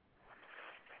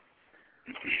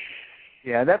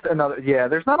 Yeah, that's another. Yeah,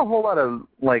 there's not a whole lot of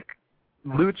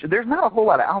lucha. There's not a whole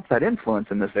lot of outside influence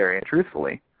in this area,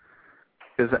 truthfully.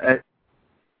 Because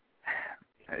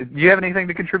do you have anything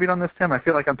to contribute on this, Tim? I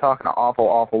feel like I'm talking an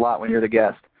awful lot when you're the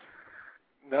guest.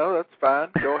 No, that's fine.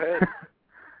 Go ahead.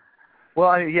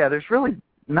 Well, yeah, there's really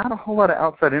not a whole lot of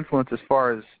outside influence as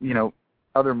far as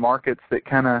other markets that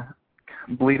kind of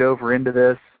bleed over into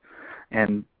this.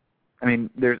 And I mean,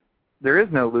 there is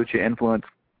no lucha influence,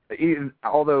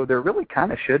 although there really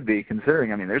kind of should be,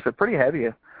 considering, I mean, there's a pretty heavy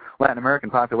Latin American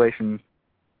population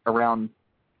around,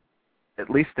 at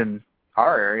least in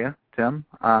our area, Tim.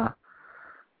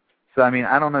 So I mean,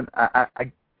 I don't know.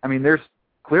 I mean, there's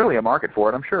clearly a market for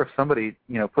it. I'm sure if somebody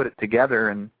put it together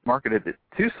and marketed it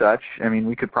to such, I mean,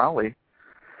 we could probably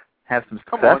have some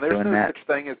success doing that. Come on, there's no such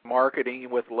thing as marketing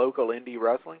with local indie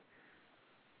wrestling.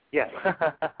 Yes.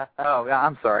 Oh,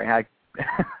 I'm sorry. I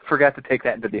forgot to take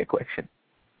that into the equation.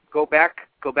 Go back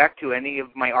to any of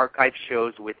my archive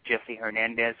shows with Jesse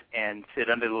Hernandez and sit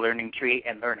under the learning tree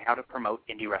and learn how to promote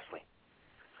indie wrestling.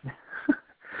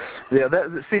 Yeah,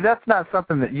 that's not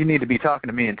something that you need to be talking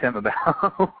to me and Tim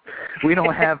about. We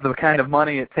don't have the kind of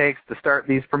money it takes to start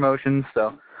these promotions.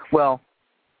 So, well,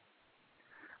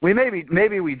 we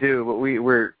maybe we do, but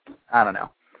we're I don't know.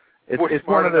 We're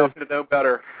smart enough to know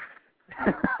better.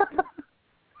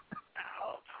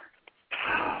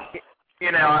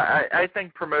 I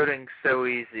think promoting's so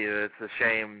easy that it's a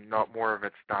shame not more of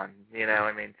it's done.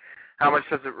 I mean, how much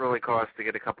does it really cost to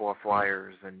get a couple of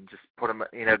flyers and just put them,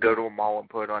 go to a mall and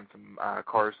put on some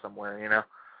cars somewhere,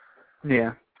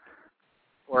 Yeah.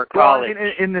 Or college.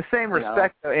 Well, in the same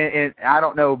respect, and I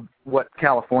don't know what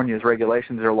California's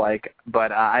regulations are like,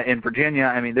 but in Virginia,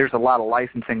 I mean, there's a lot of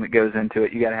licensing that goes into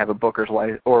it. You got to have a booker's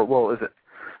license, or is it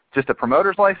just a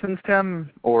promoter's license,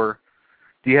 Tim, or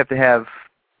do you have to have?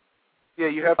 Yeah,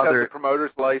 you have to have the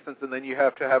promoter's license, and then you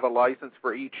have to have a license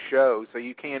for each show. So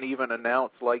you can't even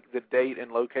announce the date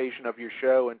and location of your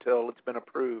show until it's been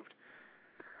approved.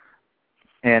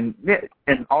 And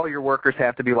all your workers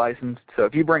have to be licensed. So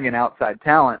if you bring in outside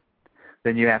talent,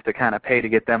 then you have to kind of pay to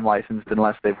get them licensed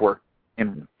unless they've worked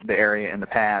in the area in the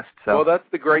past. So well, that's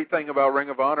the great thing about Ring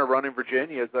of Honor running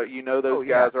Virginia is that those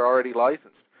guys are already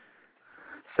licensed.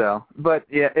 So, but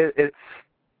yeah, it's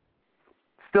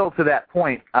still to that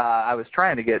point. I was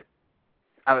trying to get.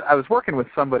 I was working with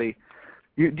somebody.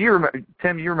 Do you remember,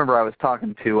 Tim? You remember I was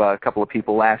talking to a couple of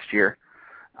people last year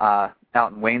out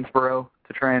in Waynesboro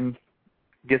to try and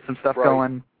get some stuff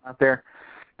going out there.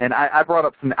 And I brought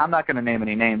up some. I'm not going to name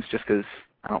any names just because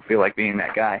I don't feel like being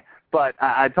that guy. But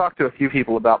I talked to a few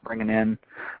people about bringing in.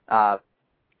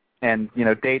 And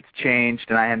dates changed,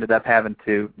 and I ended up having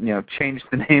to change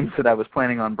the names that I was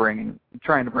planning on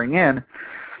trying to bring in,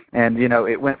 and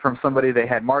it went from somebody they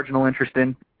had marginal interest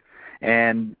in,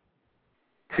 and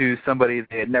to somebody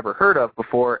they had never heard of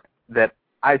before that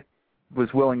I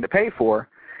was willing to pay for,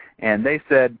 and they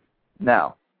said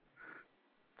no.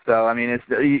 So I mean, it's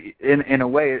in a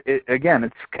way, again,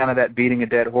 it's kind of that beating a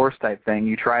dead horse type thing.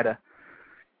 You try to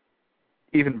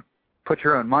even put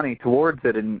your own money towards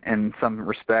it in some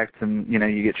respects, and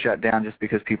you get shut down just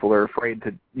because people are afraid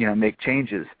to make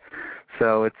changes.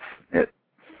 So it's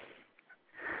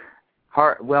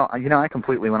hard. Well, I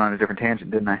completely went on a different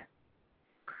tangent, didn't I?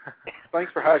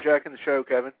 Thanks for hijacking the show,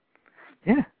 Kevin.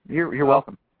 Yeah, you're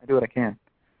welcome. I do what I can.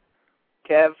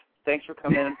 Kev, thanks for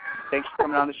coming in. Thanks for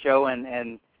coming on the show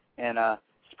and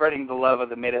spreading the love of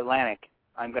the Mid-Atlantic.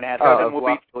 I'm going to have to go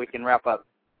off so we can wrap up.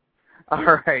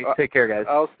 All right. Take care, guys.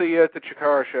 I'll see you at the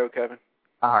Chikara show, Kevin.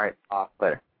 All right.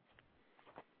 Later.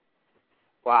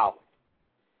 Wow.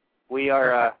 We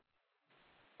are.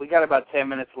 We got about 10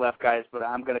 minutes left, guys, but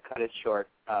I'm going to cut it short.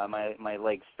 My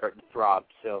leg's starting to throb,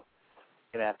 so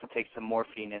I'm going to have to take some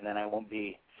morphine, and then I won't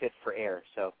be fit for air.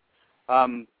 So,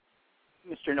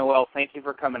 Mr. Noel, thank you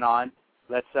for coming on.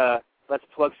 Let's plug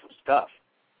some stuff.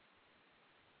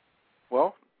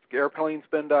 Well,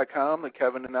 airplanespin.com that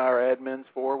Kevin and I are admins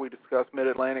for. We discuss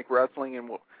Mid-Atlantic wrestling, and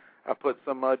I put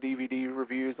some DVD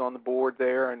reviews on the board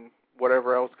there and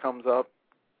whatever else comes up.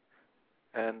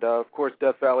 And, of course,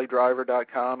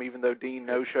 DeathValleyDriver.com, even though Dean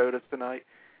no-showed us tonight.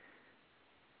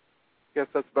 Guess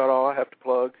that's about all I have to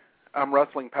plug. I'm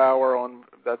Wrestling Power on.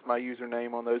 That's my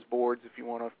username on those boards. If you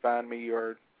want to find me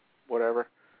or whatever.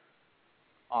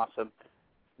 Awesome.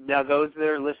 Now, those that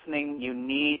are listening, you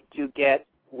need to get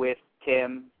with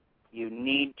Tim. You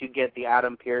need to get the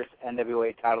Adam Pearce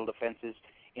NWA title defenses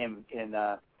in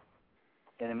the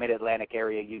Mid-Atlantic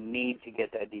area. You need to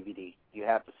get that DVD. You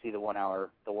have to see the 1 hour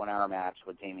match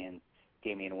with Damian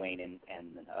Wayne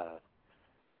and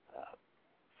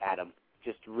Adam.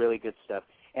 Just really good stuff.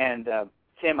 And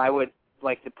Tim, I would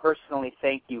like to personally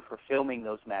thank you for filming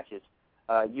those matches.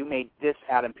 You made this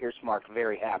Adam Pearce mark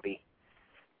very happy.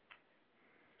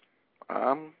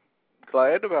 I'm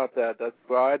glad about that. That's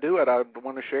why I do it. I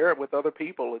want to share it with other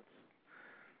people. It's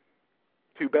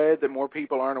too bad that more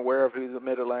people aren't aware of who the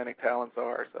Mid-Atlantic talents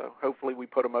are. So hopefully we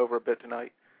put them over a bit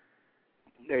tonight.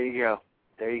 There you go.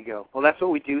 There you go. Well, that's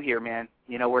what we do here, man.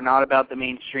 You know, we're not about the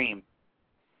mainstream.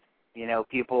 You know,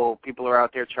 people are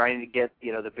out there trying to get,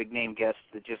 you know, the big name guests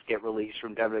that just get released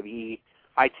from WWE.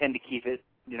 I tend to keep it,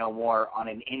 you know, more on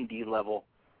an indie level,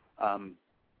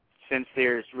 since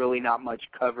there's really not much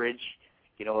coverage,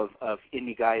 you know, of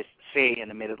indie guys, say in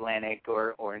the Mid-Atlantic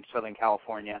or in Southern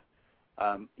California.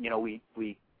 You know,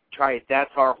 we try it.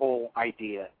 That's our whole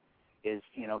idea, is,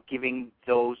 you know, giving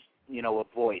those, you know, a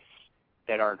voice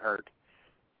that aren't heard,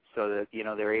 so that, you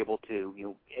know, they're able to, you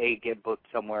know, get booked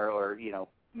somewhere, or, you know,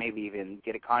 maybe even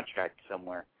get a contract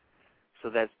somewhere. So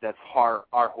that's our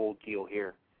whole deal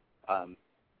here.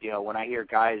 You know, when I hear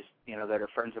guys, you know, that are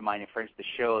friends of mine and friends of the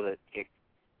show that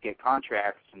get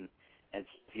contracts, and it's,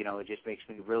 you know, it just makes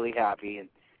me really happy, and,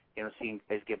 you know, seeing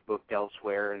guys get booked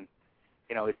elsewhere, and,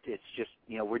 you know, it's just,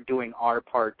 you know, we're doing our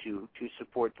part to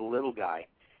support the little guy,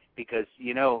 because,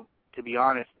 you know, to be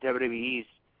honest, WWE's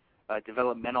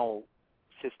developmental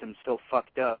system's still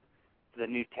fucked up. The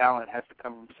new talent has to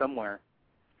come from somewhere,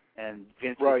 and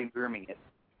Vince isn't grooming it.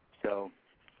 So,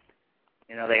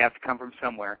 you know, they have to come from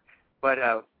somewhere. But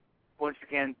once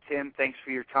again, Tim, thanks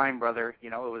for your time, brother. You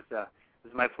know, it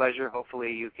was my pleasure.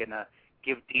 Hopefully you can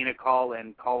give Dean a call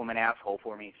and call him an asshole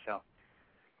for me. So.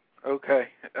 Okay,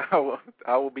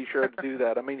 I will be sure to do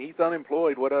that. I mean, he's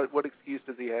unemployed. What excuse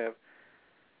does he have?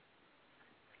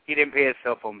 He didn't pay his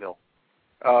cell phone bill.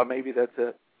 Maybe that's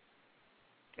it.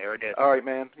 There it is. All right,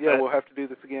 man. Yeah, we'll have to do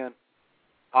this again.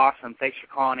 Awesome. Thanks for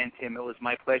calling in, Tim. It was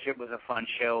my pleasure. It was a fun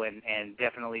show, and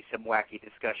definitely some wacky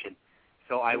discussion.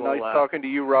 So I will. Nice talking to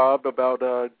you, Rob, about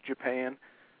Japan.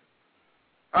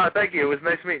 Thank you. It was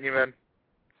nice meeting you, man.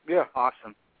 Yeah.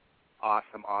 Awesome.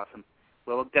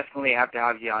 We'll definitely have to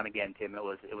have you on again, Tim. It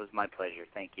was my pleasure.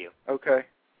 Thank you. Okay.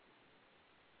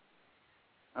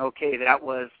 Okay, that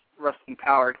was Wrestling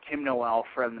Power, Tim Noel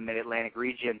from the Mid-Atlantic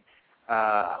region.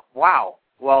 Wow.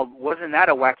 Well, wasn't that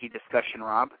a wacky discussion,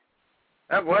 Rob?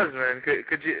 That was, man.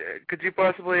 Could you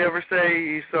possibly ever say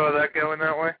you saw that going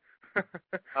that way?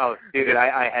 Oh, dude,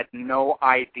 I had no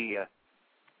idea.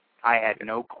 I had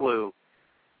no clue.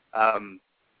 I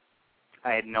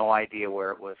had no idea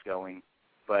where it was going.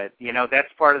 But, you know,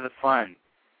 that's part of the fun.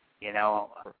 You know,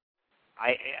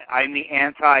 I'm the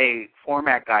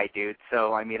anti-format guy, dude.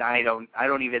 So, I mean, I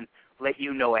don't even let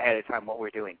you know ahead of time what we're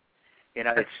doing. You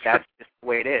know, that's just the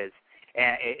way it is.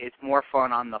 And it's more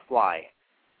fun on the fly.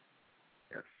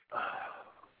 Yes.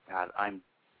 God, I'm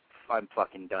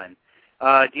fucking done.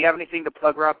 Do you have anything to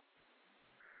plug, Rob?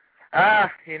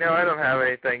 You know, I don't have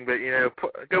anything, but, you know,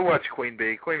 go watch Queen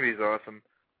Bee. Queen Bee's awesome.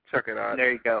 Check it out.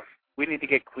 There you go. We need to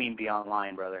get Queen Bee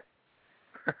online, brother.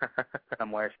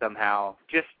 Somewhere, somehow.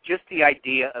 Just the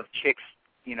idea of chicks,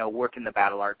 you know, working the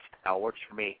battle art style works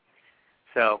for me.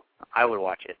 So I would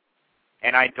watch it.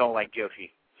 And I don't like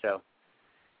Joshi, so.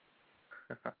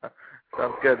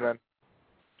 Sounds good, man.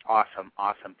 Awesome.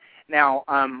 Now,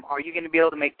 are you going to be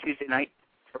able to make Tuesday night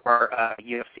for our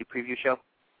UFC preview show?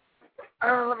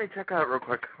 Let me check out real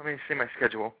quick. Let me see my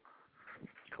schedule.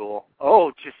 Cool.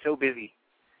 Oh, just so busy.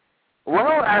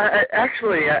 Well,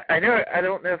 actually, I know. I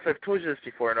don't know if I've told you this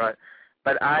before or not,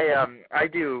 but I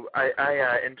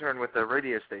intern with a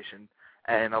radio station,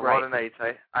 and a lot of nights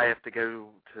I have to go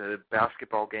to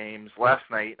basketball games. Last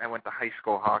night I went to high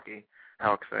school hockey.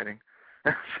 How exciting!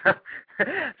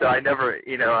 So I never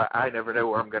know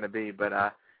where I'm going to be, but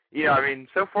you know, I mean,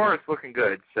 so far it's looking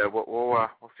good. So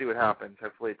we'll see what happens.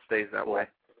 Hopefully it stays that way.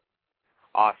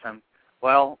 Awesome.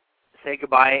 Well, say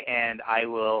goodbye, and I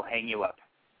will hang you up.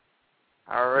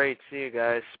 All right, see you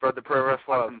guys. Spread the pro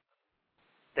wrestling love.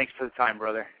 Thanks for the time,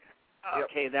 brother. Yep,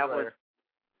 okay, that was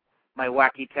my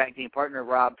wacky tag team partner,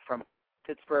 Rob from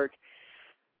Pittsburgh.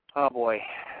 Oh boy,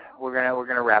 we're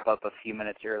gonna wrap up a few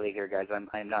minutes early here, guys.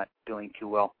 I'm not doing too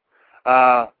well.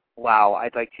 Wow,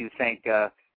 I'd like to thank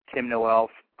Tim Noel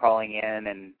for calling in,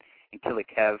 and Killer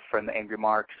Kev from the Angry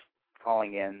Marks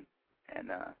calling in.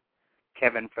 And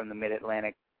Kevin from the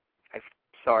Mid-Atlantic,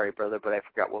 sorry, brother, but I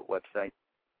forgot what website.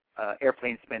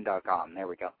 Airplanespin.com. There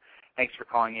we go. Thanks for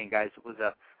calling in, guys. It was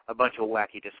a bunch of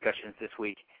wacky discussions this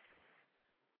week.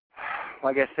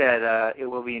 Like I said, it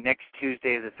will be next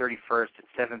Tuesday, the 31st at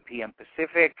 7 p.m.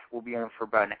 Pacific. We'll be on for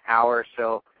about an hour or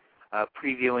so,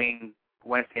 previewing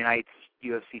Wednesday night's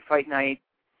UFC Fight Night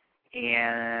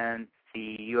and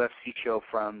the UFC show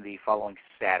from the following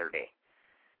Saturday.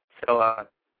 So,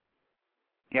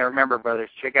 remember, brothers,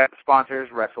 check out the sponsors,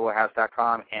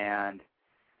 WrestleWarehouse.com, and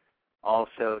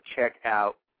also check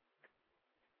out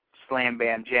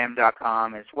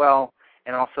SlamBamJam.com as well.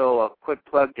 And also a quick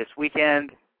plug this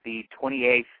weekend, the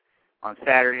 28th on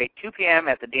Saturday, 2 p.m.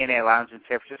 at the DNA Lounge in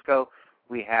San Francisco.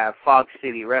 We have Fog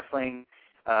City Wrestling,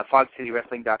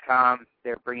 FogCityWrestling.com.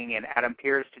 They're bringing in Adam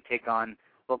Pearce to take on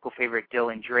local favorite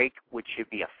Dylan Drake, which should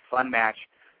be a fun match.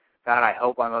 God, I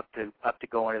hope I'm up to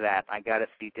going to that. I got to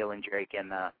see Dylan Drake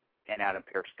and Adam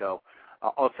Pearce go.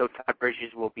 Also, Todd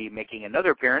Bridges will be making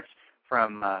another appearance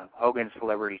from Hogan's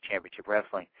Celebrity Championship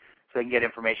Wrestling. So you can get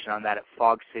information on that at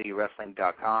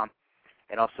FogCityWrestling.com.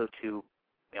 And also to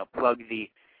plug the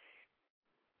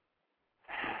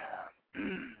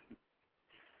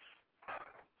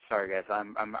sorry guys,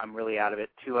 I'm really out of it.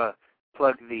 To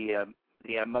plug the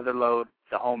Motherlode,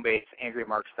 the home base,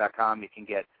 AngryMarks.com. You can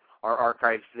get our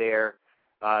archives there.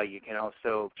 You can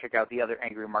also check out the other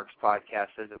Angry Marks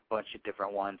podcasts. There's a bunch of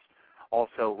different ones.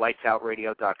 Also,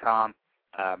 LightsOutRadio.com.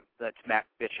 That's Matt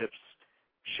Bishop's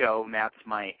show. Matt's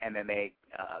my MMA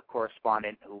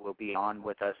correspondent who will be on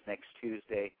with us next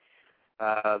Tuesday.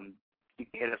 You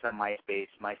can hit us on MySpace,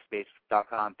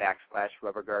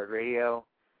 myspace.com/RubberGuardRadio.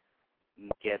 You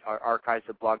can get our archives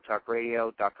at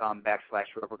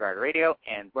blogtalkradio.com/RubberGuardRadio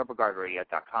and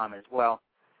RubberGuardRadio.com as well.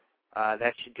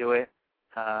 That should do it.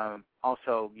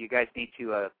 Also, you guys need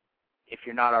to, if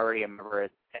you're not already a member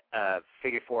at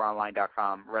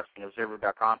Figure4Online.com,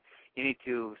 WrestlingObserver.com, you need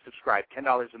to subscribe.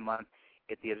 $10 a month.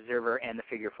 Get the Observer and the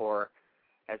Figure 4,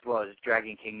 as well as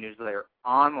Dragon King newsletter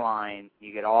online.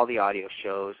 You get all the audio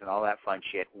shows and all that fun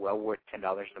shit. Well worth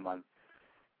 $10 a month.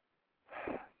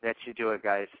 That should do it,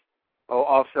 guys. Oh,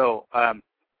 also,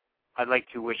 I'd like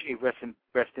to wish a rest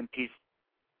in peace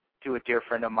to a dear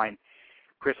friend of mine,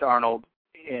 Chris Arnold,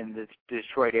 in the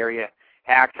Detroit area.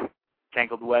 Hacked,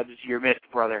 Tangled Webs, you're missed,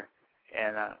 brother.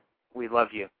 And we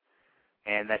love you.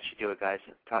 And that should do it, guys.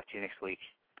 Talk to you next week.